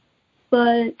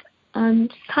 but I'm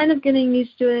kind of getting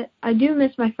used to it. I do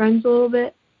miss my friends a little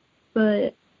bit,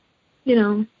 but,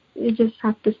 you just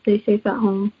have to stay safe at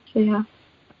home. So, yeah.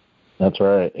 That's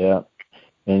right, yeah.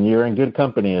 And you're in good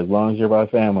company. As long as you're by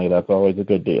family, that's always a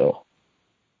good deal.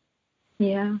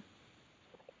 Yeah.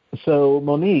 So,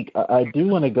 Monique, I do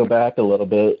want to go back a little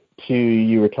bit to,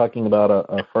 you were talking about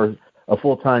a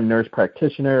full-time nurse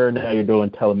practitioner. Now you're doing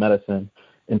telemedicine.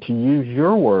 And to use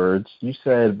your words, you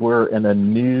said we're in a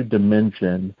new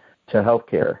dimension to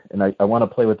healthcare. And I want to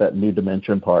play with that new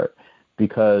dimension part,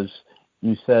 because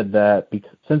you said that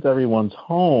since everyone's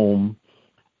home,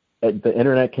 the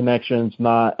internet connection's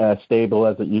not as stable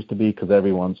as it used to be because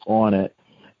everyone's on it.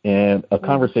 And a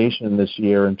conversation this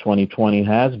year in 2020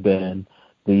 has been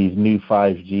these new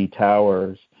 5G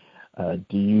towers.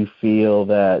 Do you feel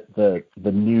that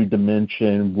the new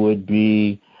dimension would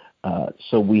be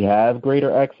so we have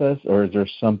greater access, or is there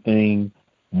something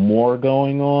more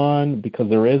going on? Because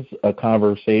there is a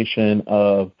conversation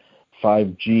of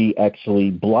 5G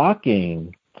actually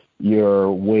blocking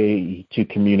your way to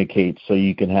communicate, so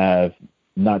you can have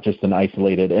not just an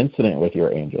isolated incident with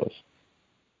your angels.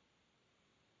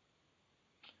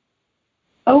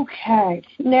 Okay.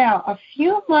 Now, a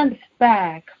few months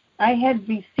back, I had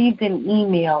received an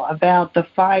email about the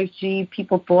 5G.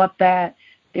 People thought that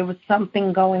there was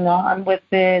something going on with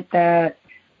it, that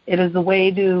it is a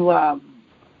way to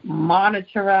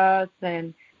monitor us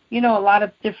and, a lot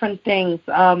of different things.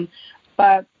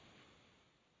 But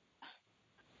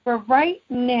for right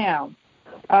now,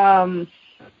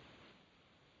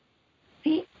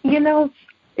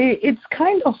 it's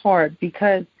kind of hard,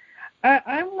 because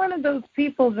I'm one of those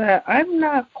people that I'm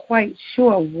not quite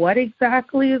sure what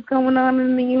exactly is going on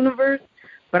in the universe,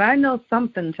 but I know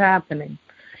something's happening.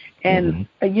 And,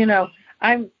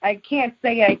 I can't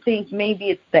say I think maybe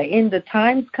it's the end of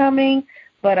time's coming,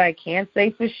 but I can't say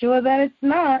for sure that it's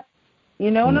not. You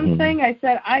know what I'm saying? I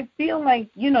said, I feel like,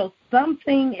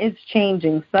 something is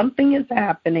changing, something is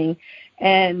happening,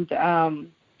 and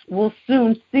we'll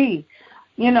soon see.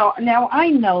 Now I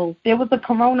know there was a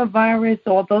coronavirus,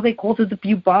 although they called it the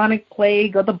bubonic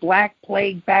plague or the black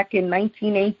plague back in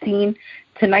 1918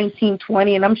 to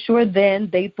 1920, and I'm sure then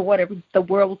they thought the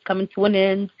world was coming to an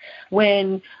end.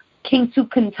 When King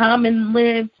Tutankhamun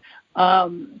lived,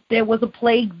 there was a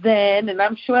plague then, and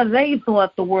I'm sure they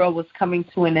thought the world was coming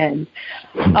to an end.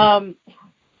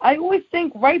 I always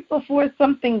think right before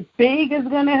something big is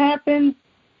going to happen,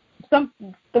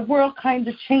 the world kind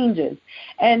of changes.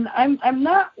 And I'm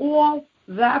not all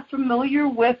that familiar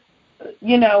with,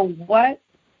 what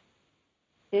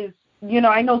is,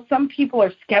 I know some people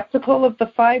are skeptical of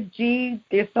the 5G.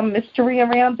 There's some mystery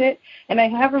around it, and I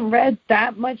haven't read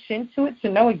that much into it to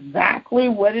know exactly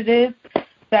what it is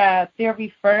that they're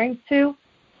referring to.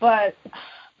 But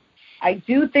I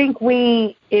do think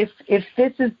if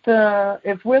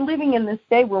we're living in this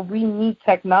day where we need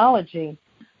technology,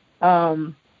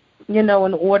 in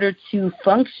order to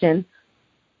function,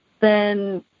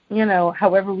 then,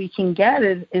 however we can get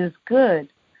it is good.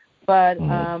 But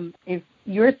if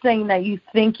you're saying that you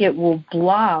think it will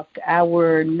block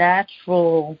our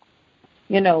natural,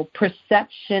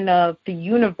 perception of the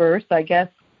universe, I guess,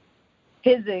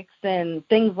 physics and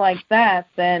things like that,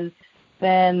 then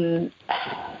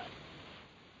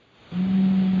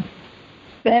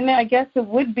I guess it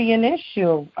would be an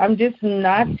issue. I'm just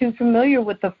not too familiar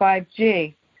with the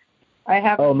 5G. I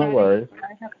haven't really,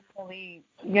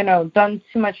 done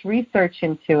too much research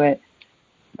into it.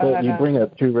 But you bring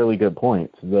up two really good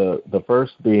points. The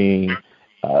first being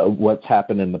what's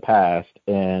happened in the past,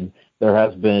 and there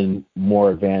has been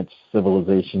more advanced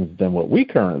civilizations than what we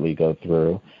currently go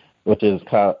through, which is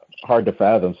hard to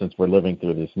fathom since we're living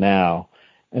through this now.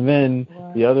 And then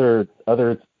the other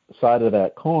side of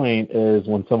that coin is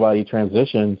when somebody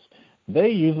transitions, they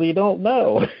usually don't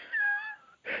know.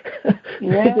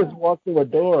 They just walk through a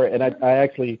door, and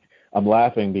I'm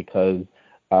laughing because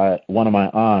one of my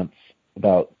aunts,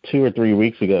 about 2 or 3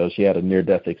 weeks ago, she had a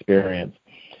near-death experience,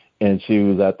 and she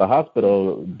was at the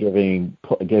hospital giving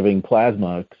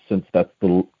plasma, since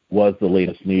was the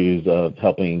latest news of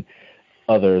helping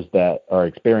others that are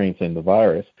experiencing the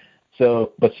virus.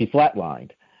 So, but she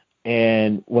flatlined,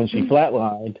 and when she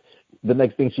flatlined, the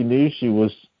next thing she knew, she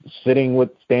was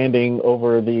standing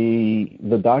over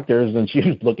the doctors, and she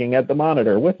was looking at the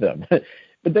monitor with them.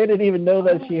 But they didn't even know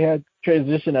that she had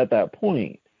transitioned at that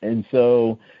point. And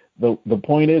so the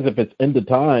point is, if it's end of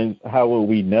times, how will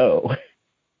we know?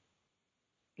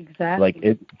 Exactly.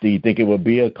 Do you think it would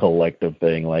be a collective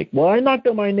thing? Like, well, I knocked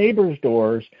on my neighbor's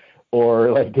doors,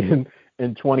 or like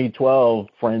in 2012,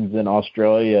 friends in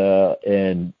Australia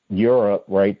and Europe,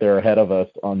 right, they're ahead of us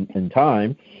in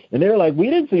time, and they're like, we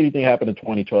didn't see anything happen in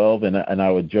 2012, and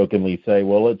I would jokingly say,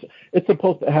 well, it's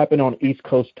supposed to happen on East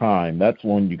Coast time. That's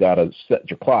when you got to set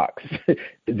your clocks.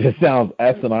 It just sounds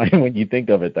asinine when you think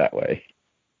of it that way.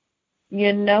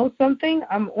 You know something?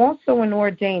 I'm also an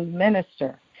ordained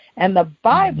minister, and the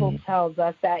Bible tells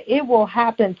us that it will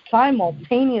happen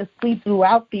simultaneously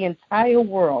throughout the entire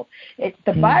world.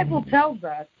 The Bible tells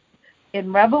us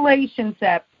in Revelations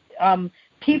that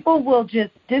people will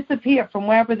just disappear from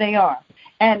wherever they are,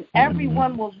 and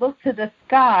everyone will look to the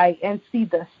sky and see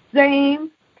the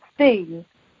same things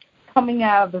coming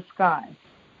out of the sky,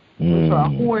 which are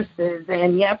horses.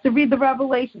 And you have to read the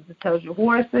Revelations. It tells you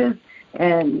horses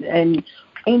and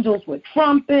angels with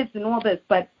trumpets and all this,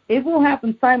 but it will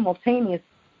happen simultaneously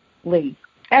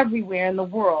everywhere in the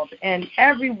world, and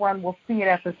everyone will see it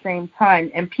at the same time,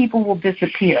 and people will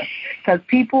disappear, because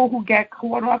people who get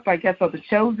caught up, I guess, are the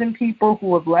chosen people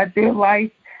who have led their life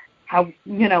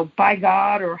by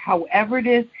God, or however it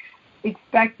is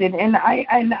expected. And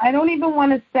I don't even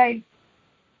want to say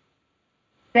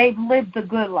they've lived a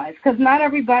good life, because not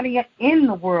everybody in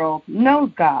the world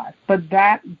knows God, but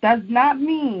that does not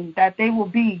mean that they will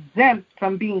be exempt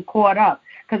from being caught up.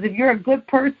 Because if you're a good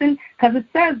person, because it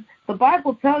says, the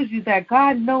Bible tells you that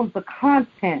God knows the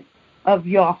content of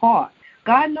your heart.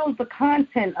 God knows the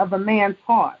content of a man's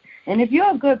heart. And if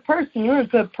you're a good person, you're a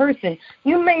good person.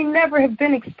 You may never have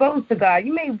been exposed to God.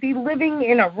 You may be living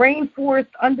in a rainforest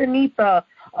underneath a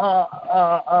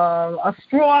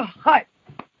straw hut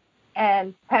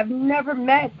and have never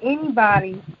met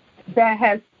anybody that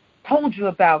has told you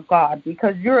about God,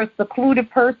 because you're a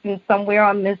secluded person somewhere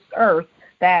on this earth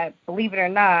that, believe it or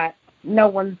not, no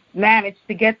one's managed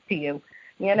to get to you,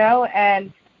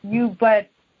 and but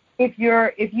if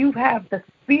you have the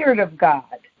Spirit of God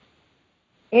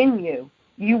in you,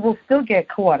 you will still get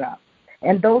caught up,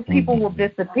 and those people will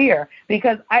disappear,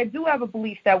 because I do have a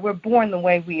belief that we're born the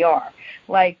way we are.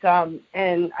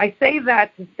 And I say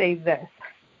that to say this.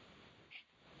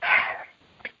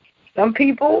 Some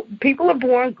people are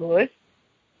born good,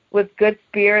 with good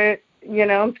spirit,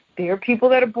 there are people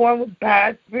that are born with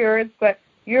bad spirits, but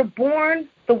you're born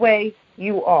the way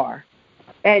you are,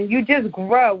 and you just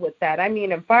grow with that. I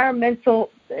mean, environmental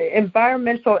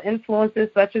influences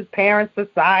such as parents,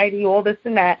 society, all this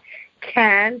and that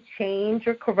can change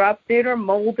or corrupt it or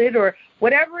mold it or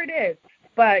whatever it is,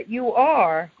 but you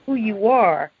are who you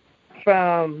are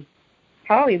from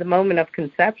probably the moment of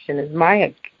conception, is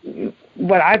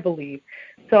what I believe.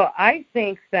 So I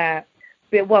think that,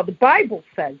 well, the Bible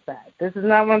says that. This is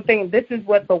not one thing. This is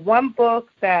what the one book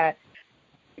that,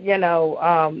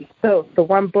 so the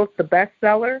one book, the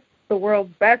bestseller, the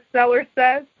world's bestseller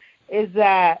says, is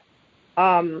that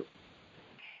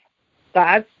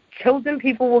God's chosen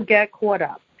people will get caught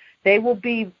up. They will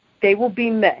be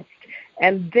missed.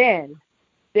 And then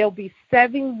there'll be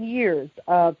 7 years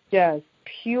of just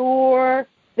pure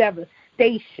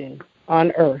devastation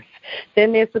on earth.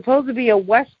 Then there's supposed to be a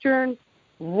Western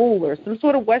ruler, some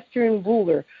sort of Western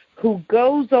ruler, who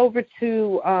goes over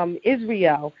to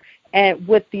Israel, and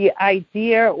with the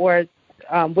idea or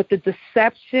with the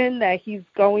deception that he's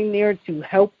going there to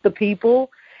help the people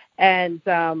and,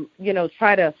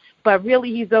 try to, but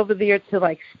really he's over there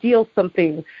to steal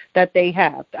something that they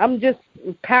have. I'm just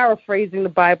paraphrasing the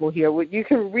Bible here. You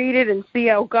can read it and see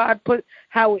how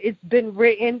it's been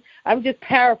written. I'm just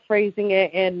paraphrasing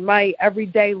it in my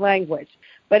everyday language.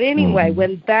 But anyway,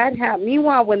 when that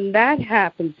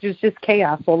happens, there's just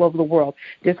chaos all over the world.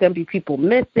 There's going to be people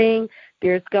missing.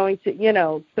 There's going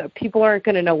to, people aren't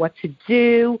going to know what to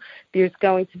do. There's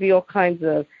going to be all kinds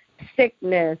of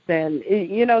sickness, and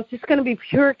it's just going to be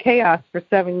pure chaos for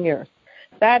 7 years.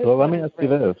 That is. Well, let me ask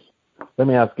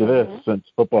you this. Since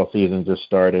football season just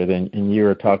started, and you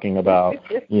were talking about,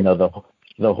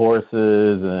 the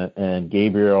horses and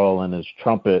Gabriel and his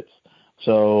trumpets.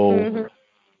 So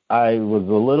I was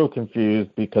a little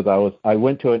confused because I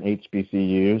went to an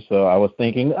HBCU, so I was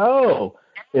thinking,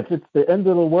 if it's the end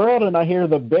of the world and I hear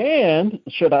the band,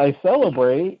 should I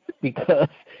celebrate? Because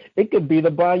it could be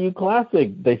the Bayou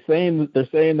Classic. They're saying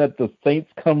that the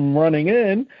Saints come running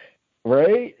in,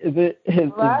 right? Is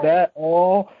that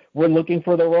all? We're looking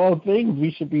for the wrong things.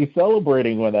 We should be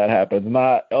celebrating when that happens,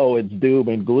 not, it's doom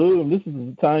and gloom. This is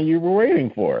the time you were waiting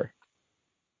for.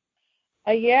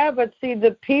 Yeah, but see,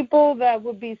 the people that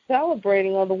would be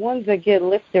celebrating are the ones that get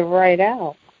lifted right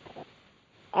out.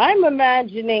 I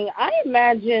imagine,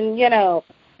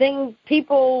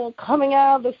 people coming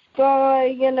out of the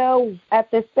sky,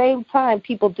 at the same time,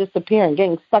 people disappearing,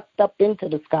 getting sucked up into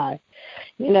the sky.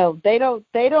 They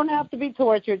don't have to be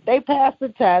tortured. They pass the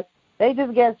test. They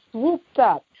just get swooped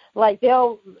up. I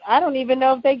don't even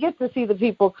know if they get to see the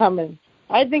people coming.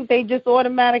 I think they just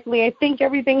automatically, I think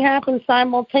everything happens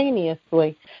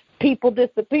simultaneously. People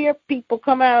disappear, people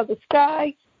come out of the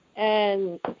sky,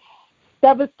 and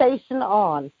devastation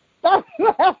on. That's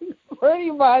pretty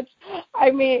much.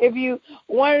 I mean, if you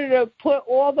wanted to put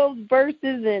all those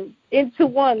verses into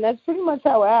one, that's pretty much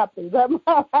how it happens.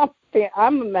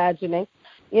 I'm imagining.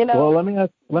 Well, let me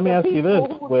ask you this.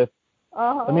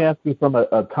 Let me ask you from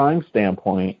a time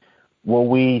standpoint. Will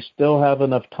we still have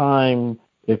enough time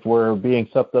if we're being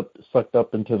sucked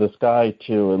up into the sky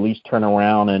to at least turn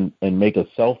around and make a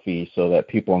selfie so that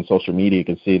people on social media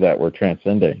can see that we're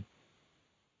transcending?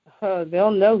 Oh, they'll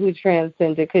know who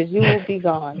transcended because you will be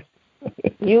gone.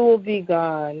 You will be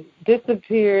gone.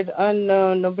 Disappeared,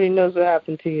 unknown, nobody knows what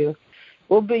happened to you.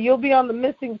 You'll be on the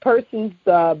missing persons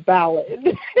ballot.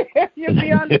 You'll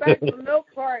be on the back of the milk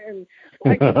carton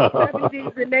like in the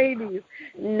 70s and 80s.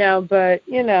 No, but,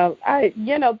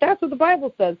 that's what the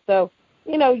Bible says. So,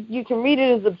 you can read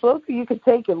it as a book, or you can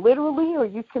take it literally, or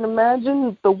you can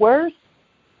imagine the worst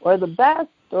or the best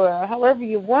or however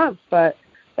you want. But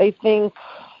I think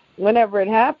whenever it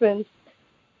happens,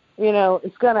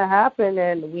 it's going to happen,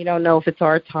 and we don't know if it's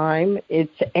our time.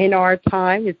 It's in our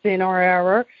time. It's in our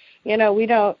era. We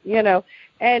don't,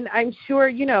 and I'm sure,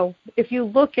 if you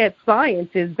look at science,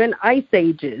 there's been ice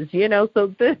ages,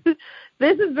 so this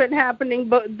has been happening,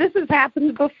 but this has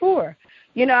happened before.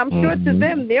 I'm sure to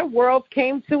them, their world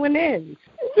came to an end.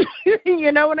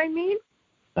 You know what I mean?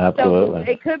 Absolutely.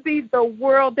 So it could be the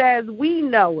world as we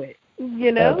know it,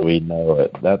 As we know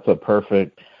it. That's a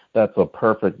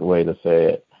perfect way to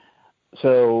say it.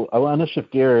 So I want to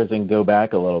shift gears and go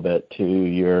back a little bit to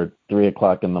your 3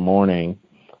 o'clock in the morning.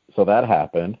 So that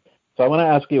happened. So I want to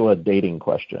ask you a dating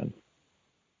question.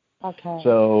 Okay.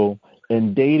 So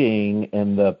in dating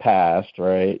in the past,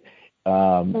 right,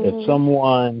 if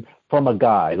someone from a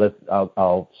guy,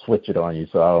 I'll switch it on you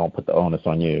so I don't put the onus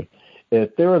on you.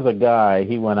 If there was a guy,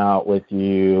 he went out with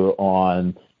you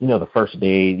on, the first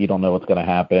date, you don't know what's going to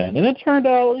happen, and it turned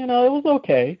out, it was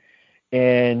okay,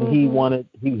 and he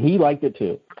liked it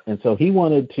too, and so he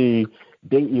wanted to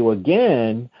date you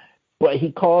again, but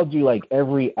he called you like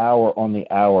every hour on the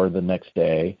hour the next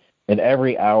day, and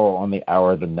every hour on the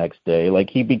hour the next day, like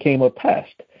he became a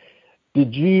pest.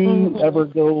 Did you ever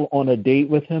go on a date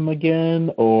with him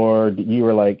again, or you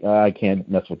were like, I can't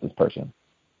mess with this person?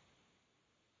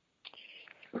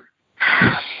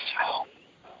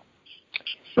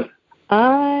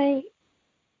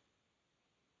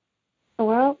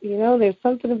 There's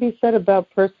something to be said about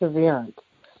perseverance.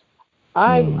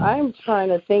 I'm trying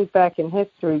to think back in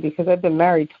history because I've been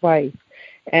married twice,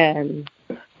 and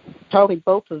probably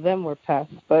both of them were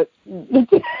pests. But, as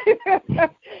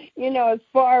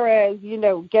far as,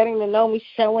 getting to know me,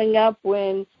 showing up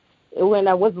when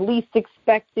I was least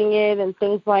expecting it and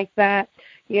things like that,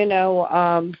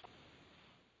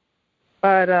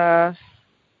 but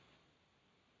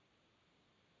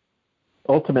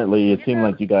ultimately, it seemed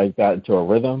like you guys got into a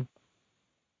rhythm.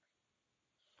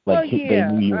 Like they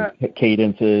knew your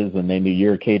cadences and they knew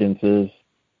your cadences.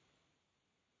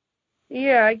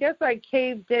 Yeah, I guess I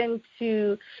caved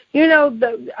into,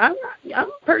 I'm a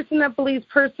person that believes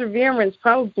perseverance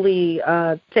probably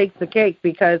takes the cake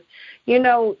because,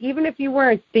 even if you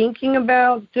weren't thinking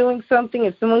about doing something,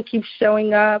 if someone keeps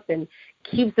showing up and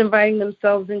keeps inviting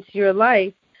themselves into your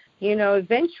life,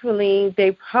 eventually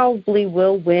they probably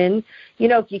will win.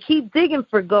 If you keep digging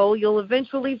for gold, you'll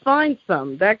eventually find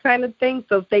some, that kind of thing.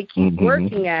 So if they keep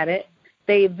working at it,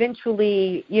 they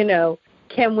eventually,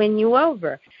 can win you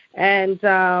over. And,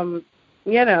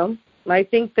 I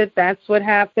think that that's what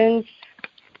happens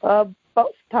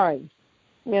both times,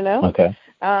 you know. Okay.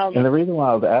 And the reason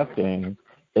why I was asking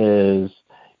is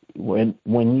when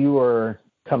you were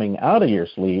coming out of your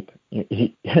sleep,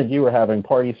 you were having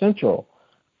Party Central.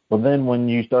 Well, then when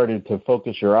you started to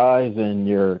focus your eyes and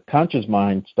your conscious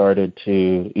mind started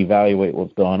to evaluate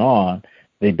what's going on,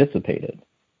 they dissipated.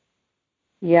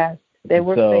 Yes, they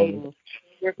were fading.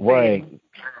 Right.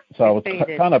 So I was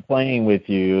kind of playing with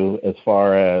you as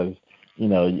far as,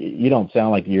 you don't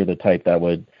sound like you're the type that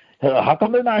would, how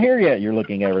come they're not here yet? You're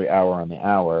looking every hour on the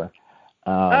hour.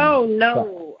 Oh,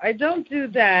 no, I don't do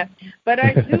that. But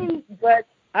I do, but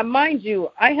mind you,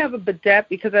 I have a bidet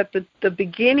because at the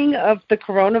beginning of the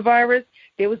coronavirus,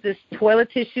 there was this toilet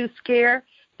tissue scare.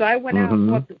 So I went out and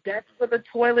bought bidets for the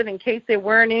toilet in case there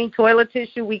weren't any toilet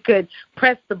tissue. We could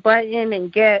press the button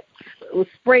and get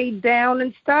sprayed down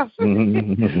and stuff. Well,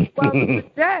 the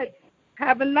bidets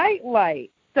have a night light.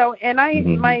 So, and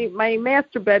my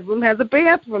master bedroom has a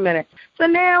bathroom in it. So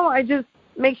now I just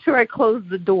make sure I close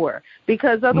the door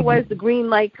because otherwise the green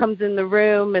light comes in the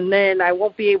room and then I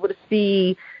won't be able to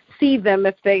see them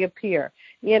if they appear,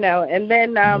 And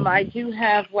then I do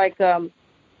have like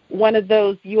one of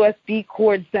those USB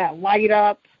cords that light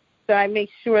up. So I make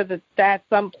sure that that's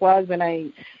unplugged and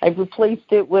I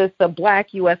replaced it with a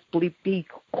black USB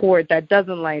cord that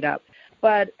doesn't light up.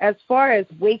 But as far as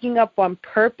waking up on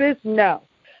purpose, no.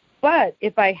 But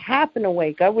if I happen to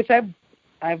wake up, which I've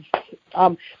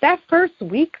that first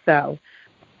week, though,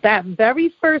 that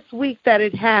very first week that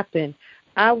it happened,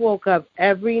 I woke up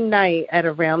every night at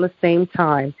around the same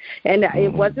time. And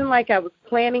it wasn't like I was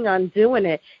planning on doing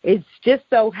it. It just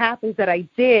so happens that I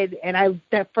did, and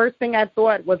that first thing I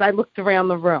thought was I looked around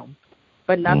the room,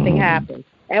 but nothing happened.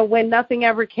 And when nothing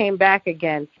ever came back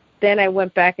again, then I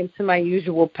went back into my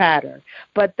usual pattern.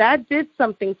 But that did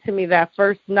something to me that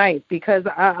first night because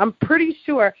I'm pretty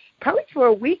sure, probably for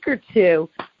a week or two,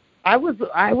 I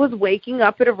was waking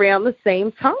up at around the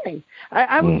same time.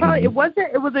 I was probably it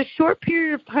was a short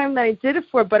period of time that I did it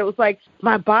for, but it was like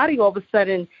my body all of a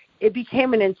sudden it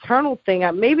became an internal thing.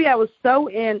 Maybe I was so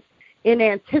in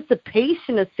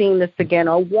anticipation of seeing this again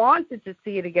or wanted to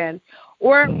see it again,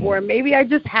 or maybe I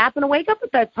just happened to wake up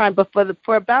at that time. But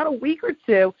for about a week or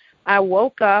two, I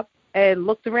woke up and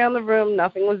looked around the room.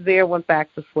 Nothing was there. Went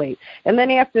back to sleep. And then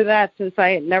after that, since I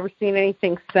had never seen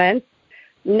anything since,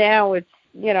 now it's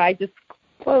I just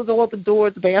close all the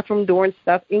doors, the bathroom door and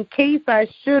stuff in case I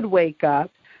should wake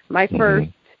up. My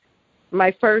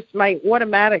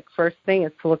automatic first thing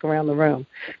is to look around the room.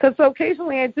 Because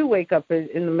occasionally I do wake up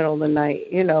in the middle of the night,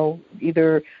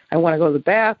 either I want to go to the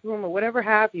bathroom or whatever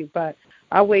have you, but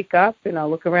I'll wake up and I'll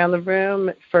look around the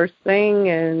room first thing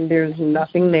and there's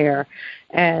nothing there.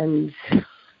 And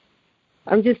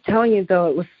I'm just telling you, though,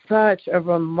 it was such a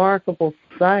remarkable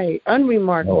sight.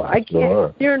 Unremarkable.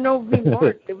 There are no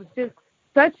remarks. It was just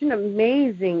such an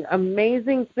amazing,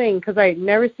 amazing thing because I had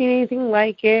never seen anything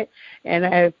like it, and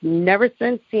I've never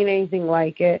since seen anything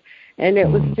like it. And it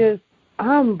was just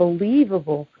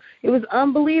unbelievable. It was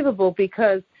unbelievable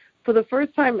because for the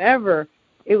first time ever,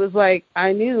 it was like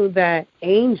I knew that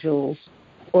angels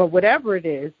or whatever it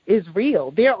is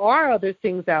real. There are other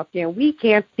things out there, and we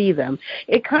can't see them.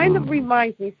 It kind of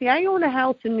reminds me, I own a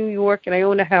house in New York, and I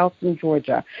own a house in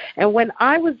Georgia. And when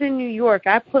I was in New York,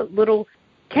 I put little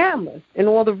cameras in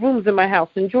all the rooms in my house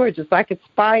in Georgia so I could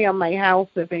spy on my house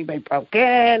if anybody broke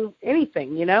in,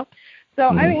 anything, So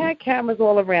I had cameras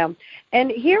all around.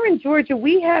 And here in Georgia,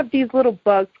 we have these little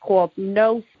bugs called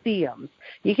no-see-ums.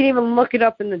 You can even look it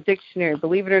up in the dictionary.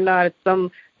 Believe it or not,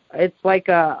 it's like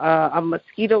a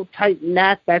mosquito-type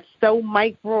gnat that's so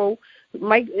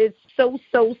it's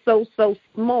so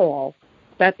small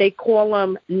that they call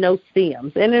them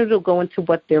no-see-ums. And it'll go into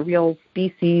what their real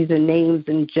species and names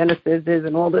and genesis is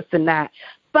and all this and that.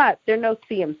 But they're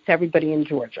no-see-ums to everybody in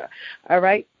Georgia, all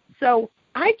right? So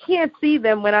I can't see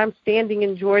them when I'm standing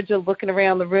in Georgia looking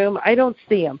around the room. I don't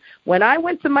see them. When I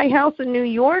went to my house in New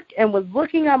York and was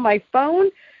looking on my phone,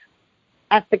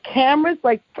 at the cameras,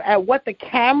 like at what the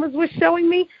cameras were showing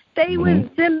me, they were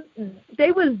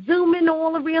zooming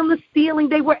all around the ceiling.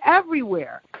 They were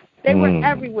everywhere. Were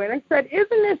everywhere. And I said, isn't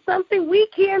this something? We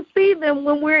can't see them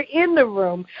when we're in the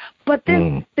room, but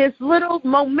this little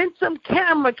momentum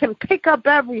camera can pick up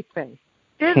everything.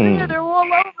 They're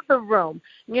all over the room,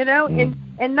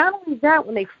 And not only that,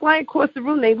 when they fly across the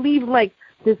room, they leave like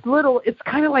this little, it's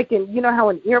kind of like how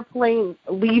an airplane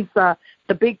leaves the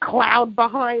big cloud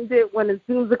behind it when it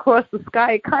zooms across the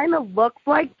sky. It kind of looks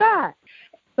like that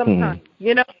sometimes,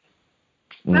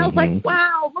 And I was like,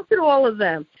 wow, look at all of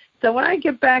them. So when I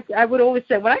get back, I would always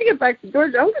say, when I get back to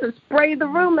Georgia, I'm going to spray the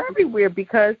room everywhere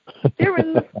because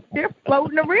they're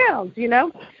floating around, you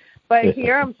know. But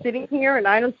here, I'm sitting here, and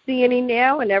I don't see any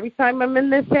now. And every time I'm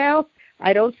in this house,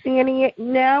 I don't see any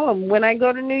now. And when I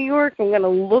go to New York, I'm going to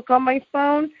look on my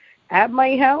phone at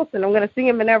my house, and I'm going to see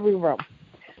them in every room.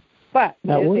 But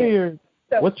now,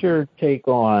 what's your take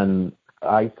on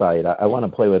eyesight? I want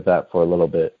to play with that for a little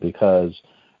bit because,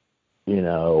 you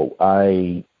know,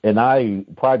 I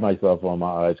pride myself on my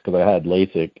eyes because I had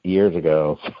LASIK years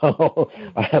ago, so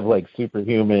I have like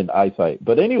superhuman eyesight.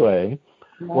 But anyway,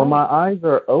 when my eyes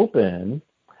are open,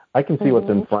 I can see what's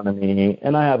in front of me,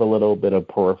 and I have a little bit of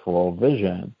peripheral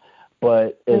vision.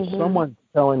 But if someone's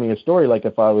telling me a story, like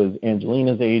if I was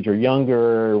Angelina's age or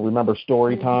younger, remember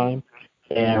story time?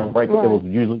 And it was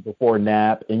usually before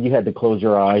nap, and you had to close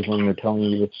your eyes when you're telling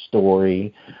you a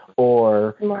story.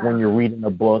 Or when you're reading a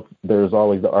book, there's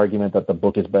always the argument that the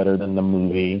book is better than the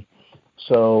movie.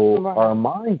 So our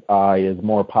mind's eye is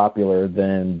more popular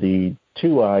than the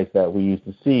two eyes that we used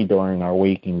to see during our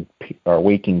waking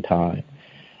time.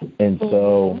 And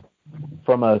so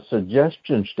from a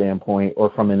suggestion standpoint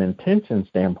or from an intention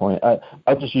standpoint,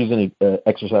 I'll just use an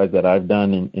exercise that I've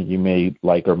done, and you may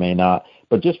like or may not,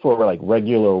 but just for like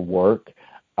regular work,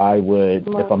 I would,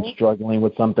 if I'm struggling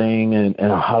with something and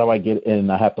how do I get in,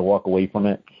 I have to walk away from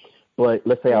it. But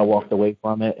let's say I walked away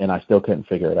from it and I still couldn't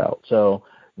figure it out. So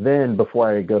then before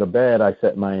I go to bed, I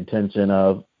set my intention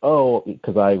of,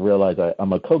 because I realize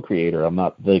I'm a co-creator. I'm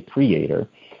not the creator.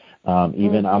 I'm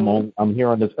here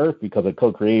on this earth because of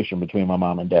co-creation between my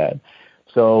mom and dad.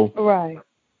 So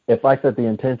if I set the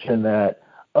intention that,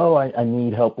 I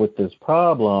need help with this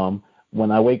problem, when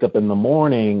I wake up in the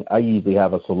morning, I usually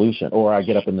have a solution. Or I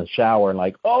get up in the shower and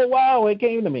like, oh, wow, it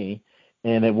came to me.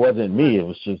 And it wasn't me. It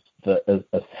was just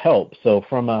a help. So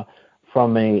from a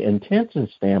intention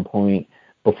standpoint,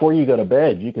 before you go to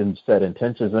bed, you can set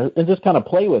intentions and just kind of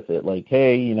play with it. Like,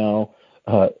 hey, you know,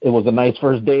 it was a nice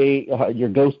first date. You're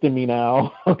ghosting me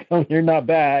now. You're not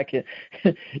back. It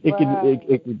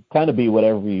could kind of be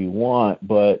whatever you want.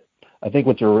 But I think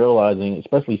what you're realizing,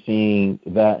 especially seeing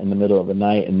that in the middle of the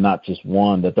night and not just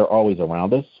one, that they're always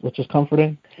around us, which is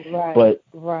comforting. But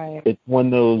it's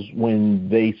when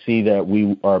they see that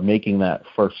we are making that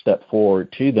first step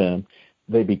forward to them,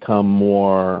 they become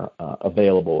more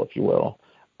available, if you will.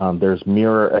 There's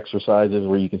mirror exercises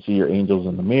where you can see your angels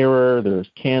in the mirror.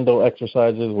 There's candle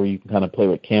exercises where you can kind of play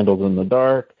with candles in the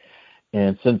dark.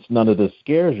 And since none of this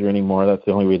scares you anymore, that's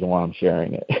the only reason why I'm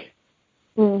sharing it.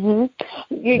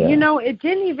 You know, it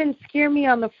didn't even scare me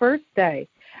on the first day.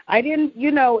 I didn't, you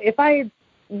know, if I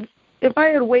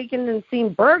had awakened and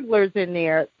seen burglars in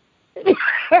there,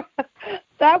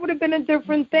 that would have been a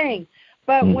different thing.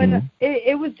 But when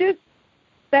it was just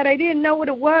that I didn't know what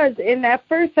it was, and at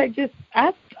first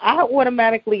I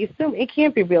automatically assumed it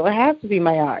can't be real. It has to be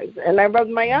my eyes. And I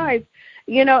rubbed my eyes,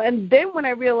 you know, and then when I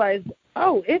realized,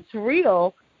 it's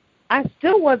real, I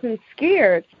still wasn't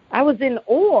scared. I was in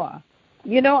awe.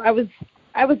 You know, I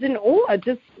was in awe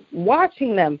just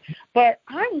watching them. But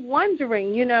I'm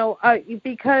wondering, you know,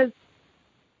 because,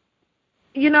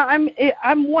 you know,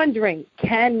 I'm wondering,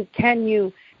 can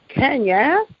you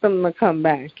ask them to come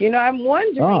back? You know, I'm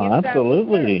wondering. Oh,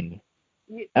 absolutely.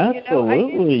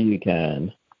 Absolutely, you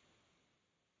can.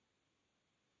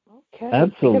 Okay.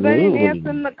 Absolutely. Because I didn't ask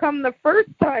them to come the first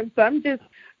time, so I'm just,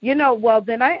 you know, well,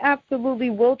 then I absolutely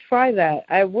will try that.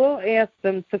 I will ask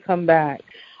them to come back.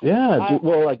 Yeah,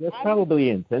 I guess probably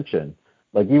intention.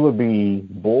 Like, you would be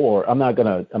bored.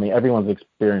 Everyone's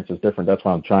experience is different. That's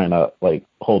why I'm trying to, like,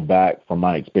 hold back from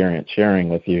my experience sharing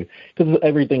with you, because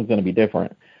everything's going to be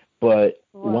different. But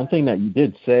one thing that you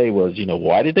did say was, you know,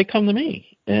 why did they come to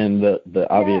me? And the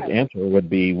obvious answer would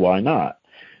be, why not?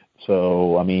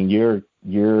 So, I mean, you're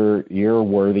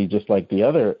worthy just like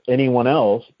anyone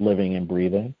else living and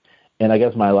breathing. And I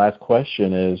guess my last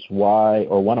question is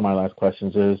one of my last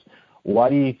questions is,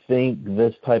 why do you think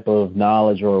this type of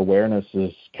knowledge or awareness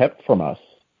is kept from us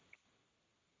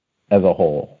as a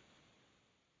whole?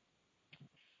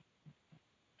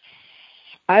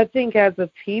 I think as a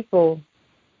people,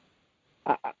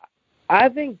 I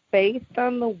think based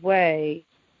on the way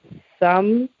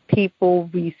some people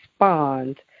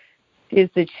respond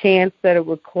is the chance that it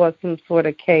would cause some sort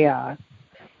of chaos.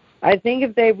 I think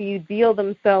if they reveal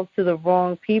themselves to the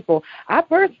wrong people, I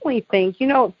personally think, you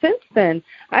know, since then,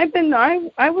 I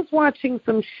was watching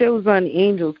some shows on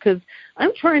angels because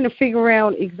I'm trying to figure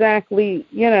out exactly,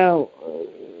 you know,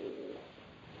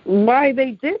 why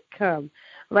they did come.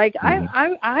 Like,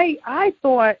 I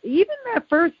thought, even that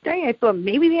first day, I thought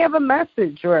maybe they have a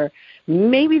message or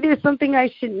maybe there's something I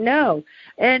should know.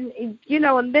 And,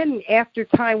 and then after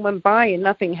time went by and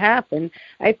nothing happened,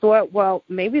 I thought, well,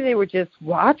 maybe they were just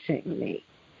watching me.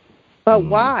 But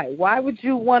why? Why would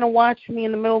you want to watch me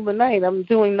in the middle of the night? I'm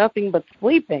doing nothing but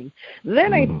sleeping.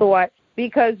 Then I thought,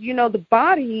 because, the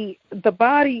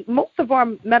body, most of our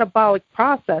metabolic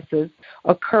processes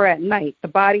occur at night. The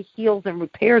body heals and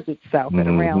repairs itself at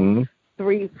around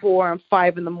 3, 4, and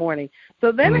 5 in the morning.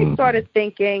 So then I started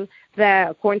thinking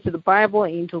that, according to the Bible,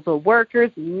 angels are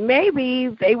workers.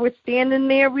 Maybe they were standing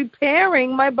there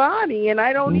repairing my body, and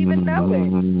I don't even know it.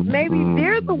 Maybe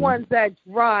they're the ones that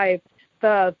drive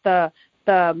the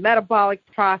metabolic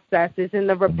processes and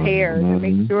the repairs and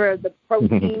make sure the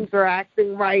proteins are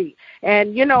acting right.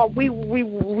 And,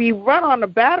 we run on a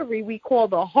battery we call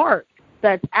the heart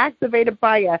that's activated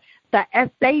by the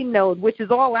SA node, which is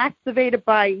all activated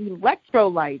by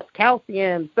electrolytes,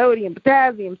 calcium, sodium,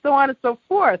 potassium, so on and so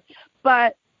forth.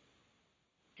 But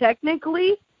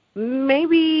maybe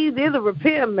they're the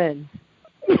repairmen.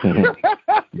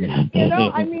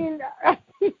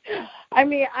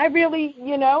 I really,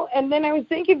 and then I was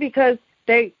thinking because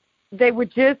they were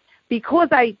just, because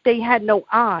they had no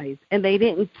eyes and they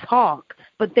didn't talk,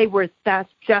 but that's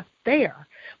just there.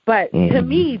 But to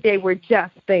me, they were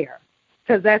just there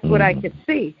because that's what I could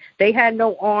see. They had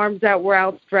no arms that were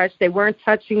outstretched. They weren't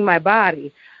touching my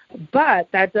body. But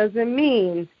that doesn't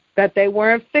mean that they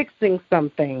weren't fixing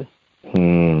something.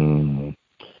 Well,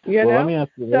 let me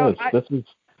ask you this.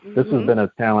 This has been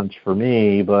a challenge for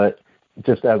me, but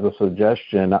just as a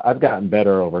suggestion, I've gotten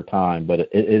better over time, but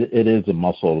it is a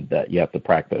muscle that you have to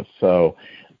practice. So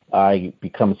I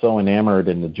become so enamored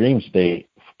in the dream state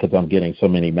because I'm getting so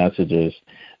many messages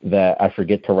that I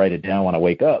forget to write it down when I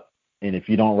wake up. And if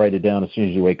you don't write it down as soon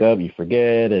as you wake up, you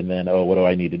forget. And then, what do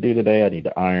I need to do today? I need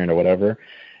to iron or whatever.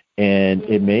 And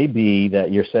it may be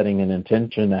that you're setting an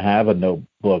intention to have a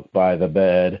notebook by the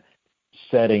bed,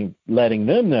 letting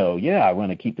them know, I want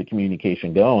to keep the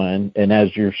communication going. And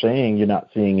as you're saying, you're not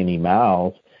seeing any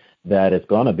mouths, that it's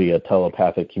going to be a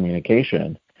telepathic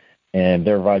communication. And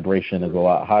their vibration is a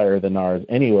lot higher than ours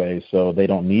anyway, so they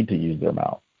don't need to use their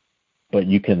mouth. But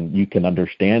you can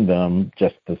understand them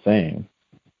just the same.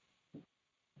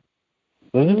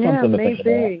 So this is something to think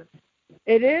about.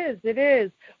 It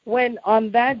is. When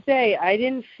on that day I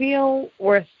didn't feel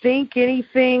or think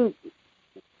anything,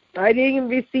 I didn't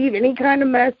receive any kind of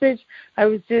message. I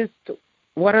was just,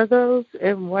 what are those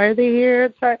and why are they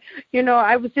here?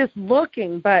 I was just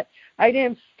looking, but I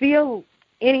didn't feel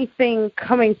anything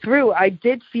coming through. I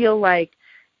did feel like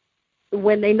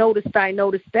when they noticed I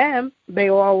noticed them, they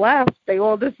all left. They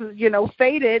all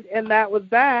faded, and that was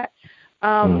that.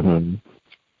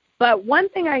 But one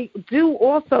thing I do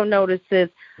also notice is,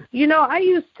 I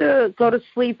used to go to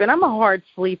sleep, and I'm a hard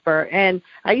sleeper, and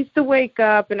I used to wake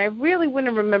up, and I really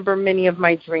wouldn't remember many of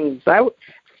my dreams. As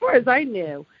far as I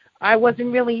knew, I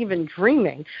wasn't really even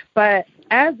dreaming. But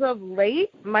as of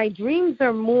late, my dreams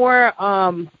are more,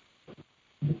 I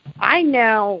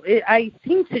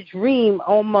seem to dream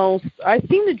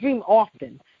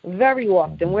often. Very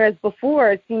often, whereas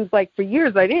before it seems like for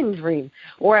years I didn't dream,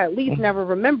 or at least never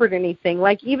remembered anything.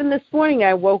 Like even this morning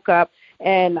I woke up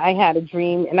and I had a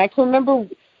dream, and I can remember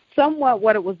somewhat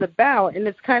what it was about, and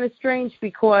it's kind of strange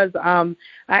because I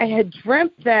had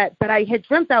dreamt that, but I had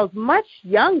dreamt I was much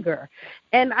younger.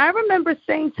 And I remember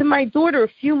saying to my daughter a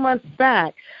few months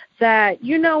back that,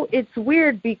 it's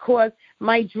weird because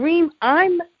my dream,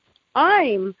 I'm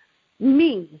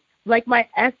me, like my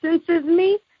essence is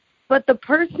me, but the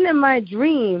person in my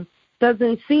dream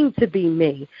doesn't seem to be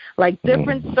me. Like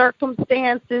different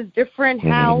circumstances, different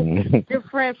house,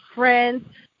 different friends,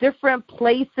 different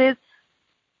places.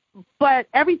 But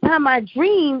every time I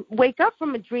wake up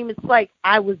from a dream, it's like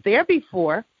I was there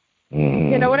before.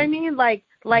 You know what I mean? Like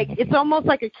it's almost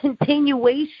like a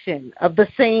continuation of the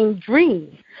same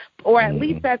dream. Or at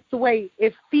least that's the way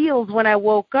it feels when I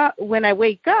wake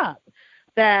up.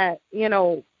 That,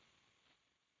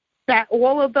 that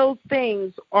all of those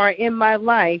things are in my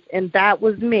life, and that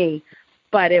was me,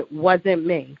 but it wasn't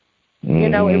me.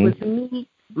 It was me,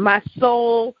 my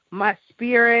soul, my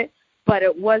spirit, but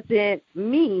it wasn't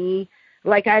me.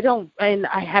 Like I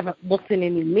haven't looked in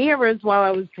any mirrors while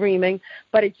I was dreaming,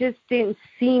 but it just didn't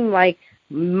seem like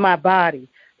my body.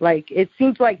 Like it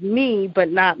seems like me, but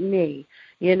not me,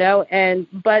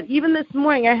 but even this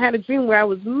morning I had a dream where I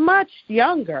was much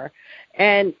younger,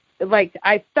 and like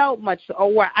I felt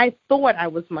I thought I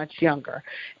was much younger.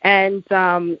 And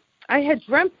I had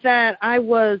dreamt that I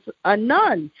was a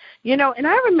nun, and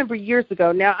I remember years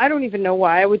ago. Now, I don't even know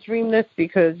why I would dream this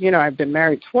because, I've been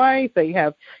married twice. I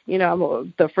have,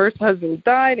 the first husband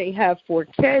died. I have 4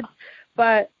 kids.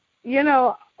 But,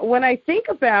 when I think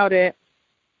about it,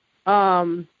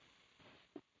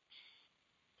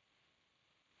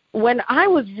 when I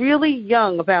was really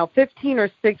young, about 15 or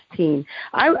 16,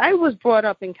 I was brought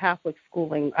up in Catholic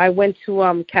schooling. I went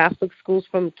to Catholic schools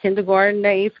from kindergarten to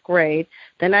 8th grade.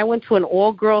 Then I went to an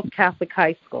all-girls Catholic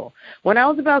high school. When I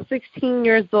was about 16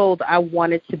 years old, I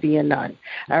wanted to be a nun.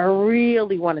 I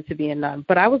really wanted to be a nun,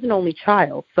 but I was an only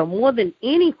child. So more than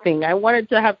anything, I wanted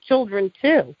to have children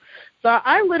too. So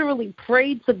I literally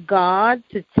prayed to God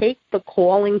to take the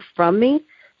calling from me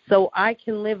so I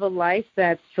can live a life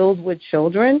that's filled with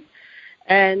children.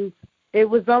 And it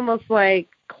was almost like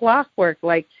clockwork.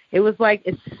 Like, it was like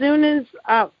as soon as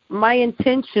my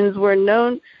intentions were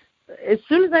known, as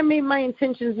soon as I made my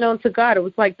intentions known to God, it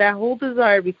was like that whole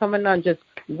desire to become a nun just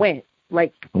went,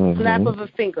 like snap of a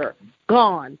finger,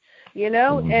 gone,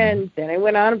 And then I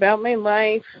went on about my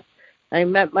life. I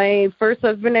met my first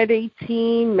husband at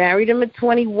 18, married him at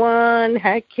 21,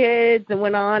 had kids, and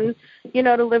went on,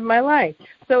 to live my life.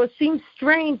 So it seems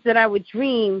strange that I would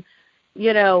dream,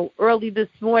 early this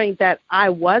morning that I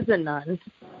was a nun.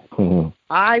 Mm-hmm.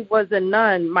 I was a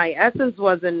nun. My essence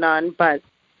was a nun, but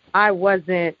I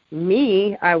wasn't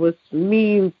me. I was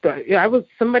me. I was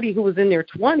somebody who was in their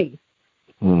 20s.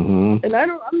 Mm-hmm. And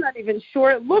I'm not even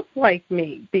sure it looked like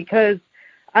me because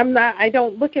I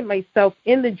don't look at myself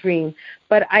in the dream,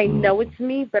 but I know it's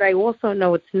me, but I also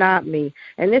know it's not me.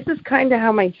 And this is kind of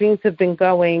how my dreams have been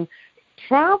going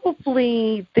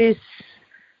probably this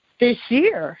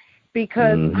year,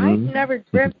 because I've never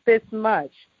dreamt this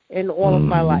much in all of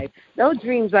my life. No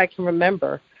dreams I can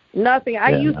remember. Nothing.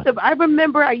 I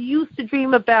remember I used to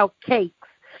dream about cakes.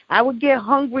 I would get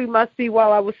hungry, must be,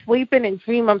 while I was sleeping and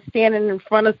dream I'm standing in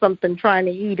front of something trying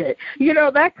to eat it.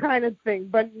 That kind of thing.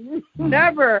 But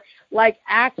never, like,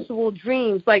 actual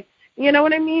dreams. Like, you know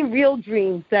what I mean? Real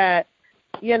dreams that,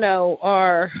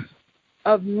 are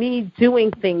of me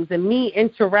doing things and me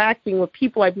interacting with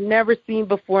people I've never seen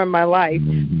before in my life.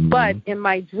 But in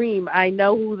my dream, I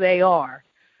know who they are.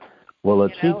 Well, a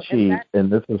cheat sheet, and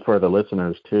this is for the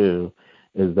listeners too,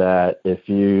 is that if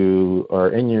you are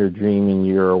in your dream and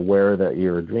you're aware that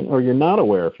you're dreaming, or you're not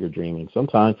aware if you're dreaming,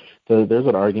 sometimes there's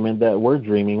an argument that we're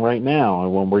dreaming right now,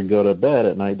 and when we go to bed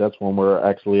at night, that's when we're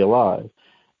actually alive.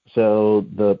 So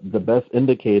the best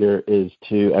indicator is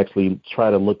to actually try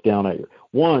to look down at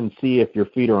see if your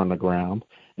feet are on the ground,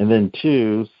 and then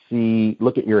 2,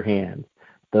 look at your hands.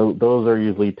 Those are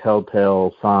usually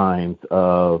telltale signs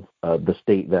of the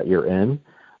state that you're in.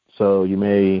 So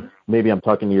maybe I'm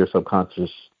talking to your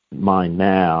subconscious mind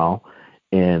now,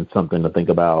 and something to think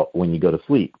about when you go to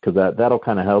sleep, because that'll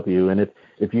kind of help you. And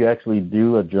if you actually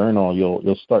do a journal,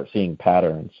 you'll start seeing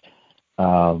patterns.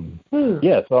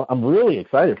 Yeah, so I'm really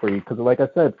excited for you because, like I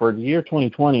said, for the year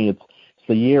 2020, it's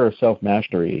the year of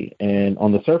self-mastery. And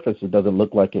on the surface, it doesn't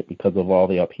look like it because of all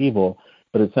the upheaval,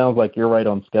 but it sounds like you're right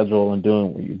on schedule and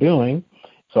doing what you're doing.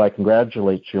 So I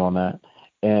congratulate you on that.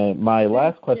 And my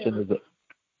last question is,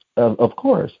 of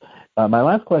course, my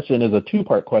last question is a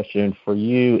 2-part question for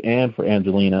you and for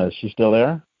Angelina. Is she still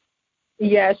there?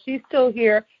 Yeah, she's still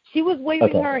here. She was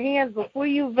waving her hands before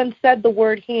you even said the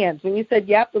word hands. When you said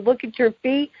you have to look at your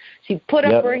feet, she put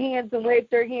up her hands and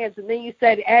waved her hands, and then you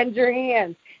said, and your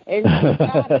hands, and she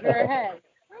nodded her head.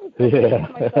 I was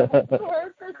myself, I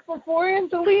heard this before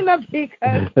Angelina,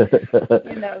 because,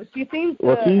 she seems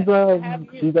to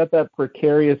she's at that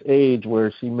precarious age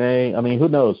where she may, who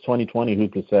knows, 2020, who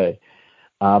could say.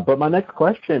 But my next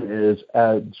question is,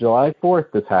 July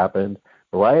 4th this happened.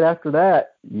 Right after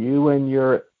that, you and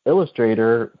your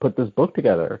illustrator put this book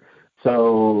together.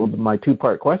 So my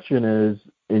 2-part question is,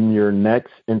 in your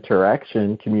next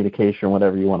interaction, communication,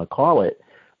 whatever you want to call it,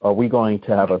 are we going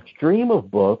to have a stream of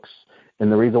books?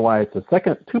 And the reason why it's a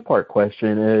second 2-part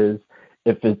question is,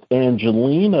 if it's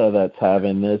Angelina that's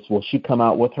having this, will she come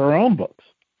out with her own books?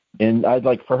 And I'd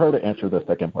like for her to answer the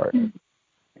second part.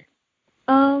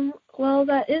 Well,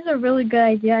 that is a really good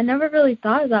idea. I never really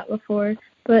thought of that before,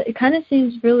 but it kind of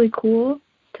seems really cool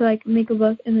to, like, make a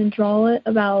book and then draw it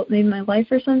about maybe my life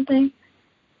or something.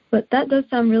 But that does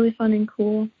sound really fun and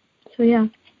cool. So, yeah.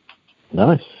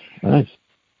 Nice.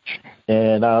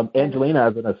 And Angelina,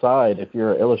 as an aside, if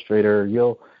you're an illustrator,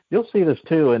 you'll see this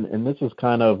too, and this is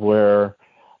kind of where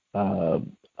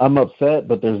I'm upset,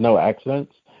 but there's no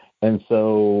accents. And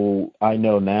so I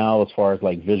know now, as far as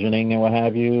like visioning and what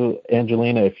have you,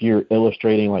 Angelina, if you're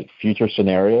illustrating like future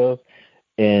scenarios,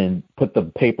 and put the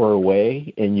paper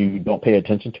away and you don't pay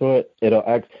attention to it,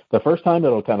 the first time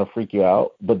it'll kind of freak you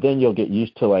out, but then you'll get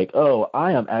used to like, oh,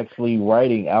 I am actually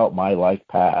writing out my life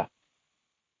path.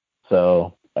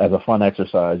 So as a fun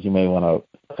exercise, you may want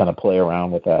to kind of play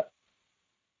around with that.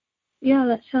 Yeah,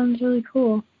 that sounds really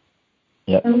cool.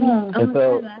 Yep. I'm gonna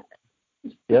try that.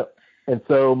 Yep. And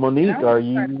so, Monique, are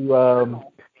you?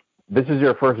 This is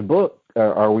your first book.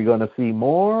 Are we going to see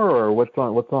more, or what's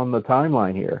on the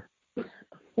timeline here?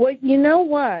 Well, you know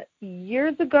what?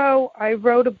 Years ago, I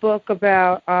wrote a book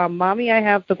about Mommy, I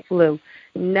Have the Flu.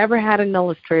 Never had an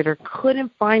illustrator.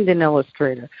 Couldn't find an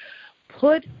illustrator.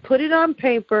 Put it on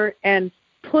paper and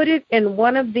put it in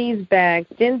one of these bags.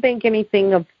 Didn't think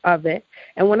anything of it.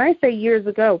 And when I say years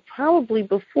ago, probably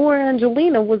before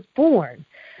Angelina was born.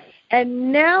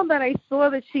 And now that I saw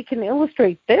that she can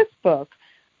illustrate this book,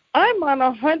 I'm on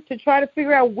a hunt to try to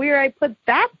figure out where I put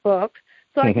that book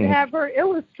so I can have her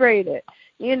illustrate it,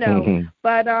 you know. Mm-hmm.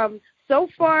 But so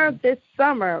far this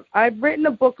summer, I've written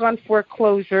a book on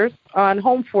foreclosures, on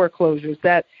home foreclosures,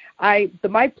 that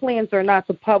my plans are not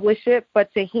to publish it,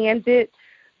 but to hand it,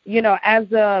 you know,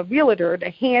 as a realtor, to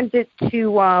hand it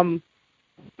to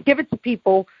give it to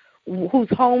people whose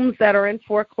homes that are in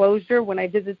foreclosure when I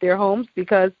visit their homes,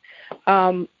 because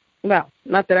well,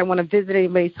 not that I want to visit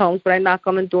anybody's homes, but I knock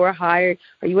on the door. Hi,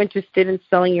 are you interested in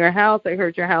selling your house? I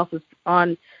heard your house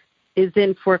is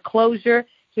in foreclosure.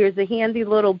 Here's a handy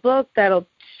little book that'll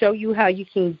show you how you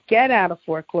can get out of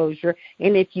foreclosure,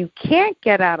 and if you can't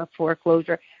get out of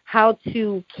foreclosure, how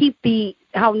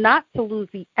not to lose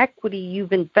the equity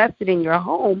you've invested in your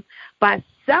home by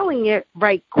selling it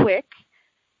right quick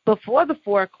before the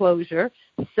foreclosure,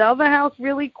 sell the house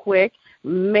really quick,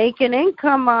 make an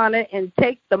income on it, and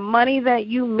take the money that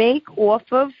you make off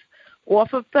of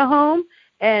the home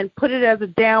and put it as a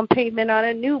down payment on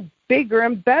a new, bigger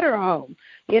and better home.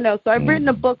 You know, so I've written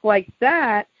a book like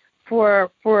that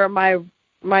for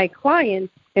my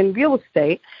clients in real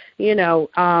estate, you know,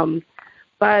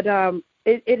 but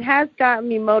it has gotten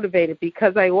me motivated,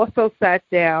 because I also sat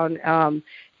down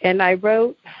and I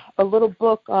wrote a little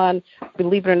book on,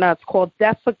 believe it or not, it's called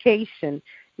Defecation,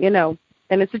 you know,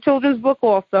 and it's a children's book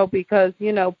also, because,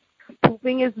 you know,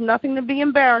 pooping is nothing to be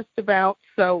embarrassed about.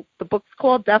 So the book's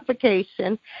called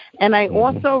Defecation. And I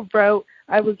also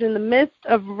I was in the midst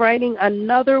of writing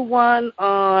another one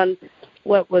on,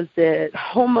 what was it,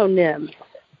 homonyms.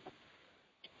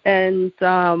 And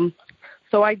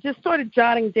so I just started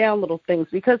jotting down little things,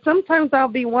 because sometimes I'll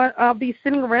be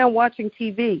sitting around watching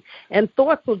TV and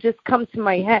thoughts will just come to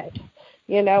my head,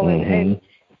 you know, and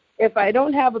if I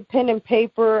don't have a pen and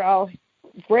paper, I'll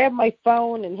grab my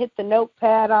phone and hit the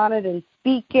notepad on it and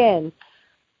speak in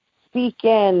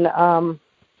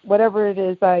whatever it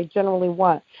is I generally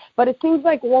want. But it seems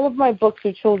like all of my books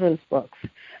are children's books.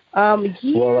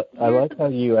 Well, I like how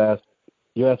you asked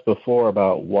before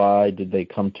about why did they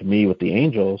come to me with the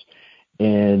angels.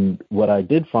 And what I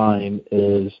did find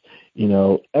is, you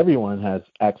know, everyone has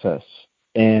access.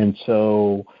 And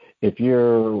so if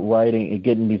you're writing and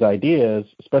getting these ideas,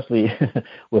 especially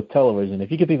with television,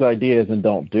 if you get these ideas and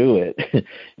don't do it,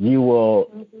 you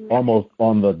will almost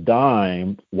on the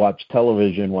dime watch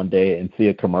television one day and see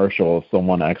a commercial of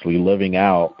someone actually living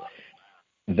out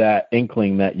that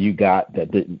inkling that you got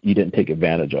that you didn't take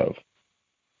advantage of.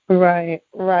 Right.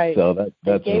 So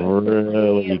that's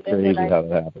really crazy how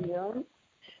that happens. You know?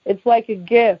 It's like a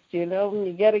gift, you know. When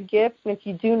you get a gift, and if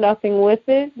you do nothing with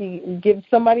it, you give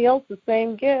somebody else the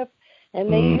same gift,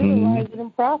 and they utilize it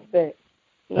and profit.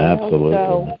 Absolutely.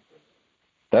 So,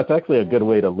 that's actually a good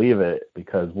way to leave it,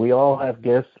 because we all have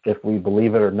gifts if we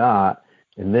believe it or not.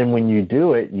 And then when you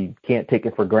do it, you can't take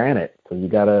it for granted. So you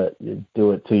got to do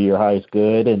it to your highest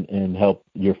good and help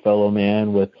your fellow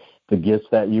man with the gifts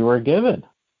that you were given.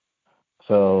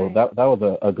 So that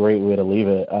was a great way to leave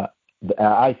it.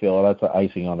 I feel that's the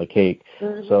icing on the cake.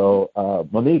 So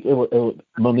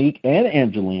Monique and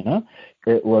Angelina,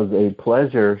 it was a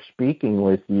pleasure speaking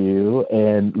with you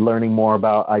and learning more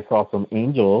about I Saw Some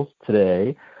Angels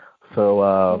today. So,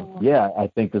 I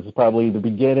think this is probably the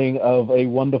beginning of a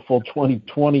wonderful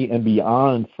 2020 and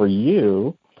beyond for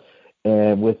you.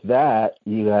 And with that,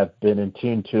 you have been in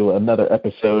tune to another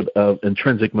episode of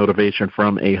Intrinsic Motivation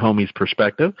from a Homie's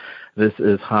Perspective. This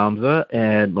is Hamza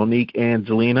and Monique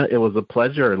Angelina. It was a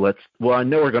pleasure. I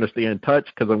know we're going to stay in touch,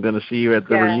 because I'm going to see you at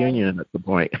the reunion at the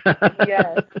point.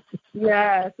 Yes.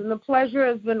 And the pleasure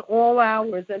has been all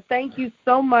ours. And thank you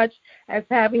so much as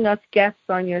having us guests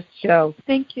on your show.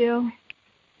 Thank you.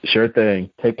 Sure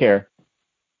thing. Take care.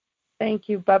 Thank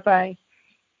you. Bye-bye.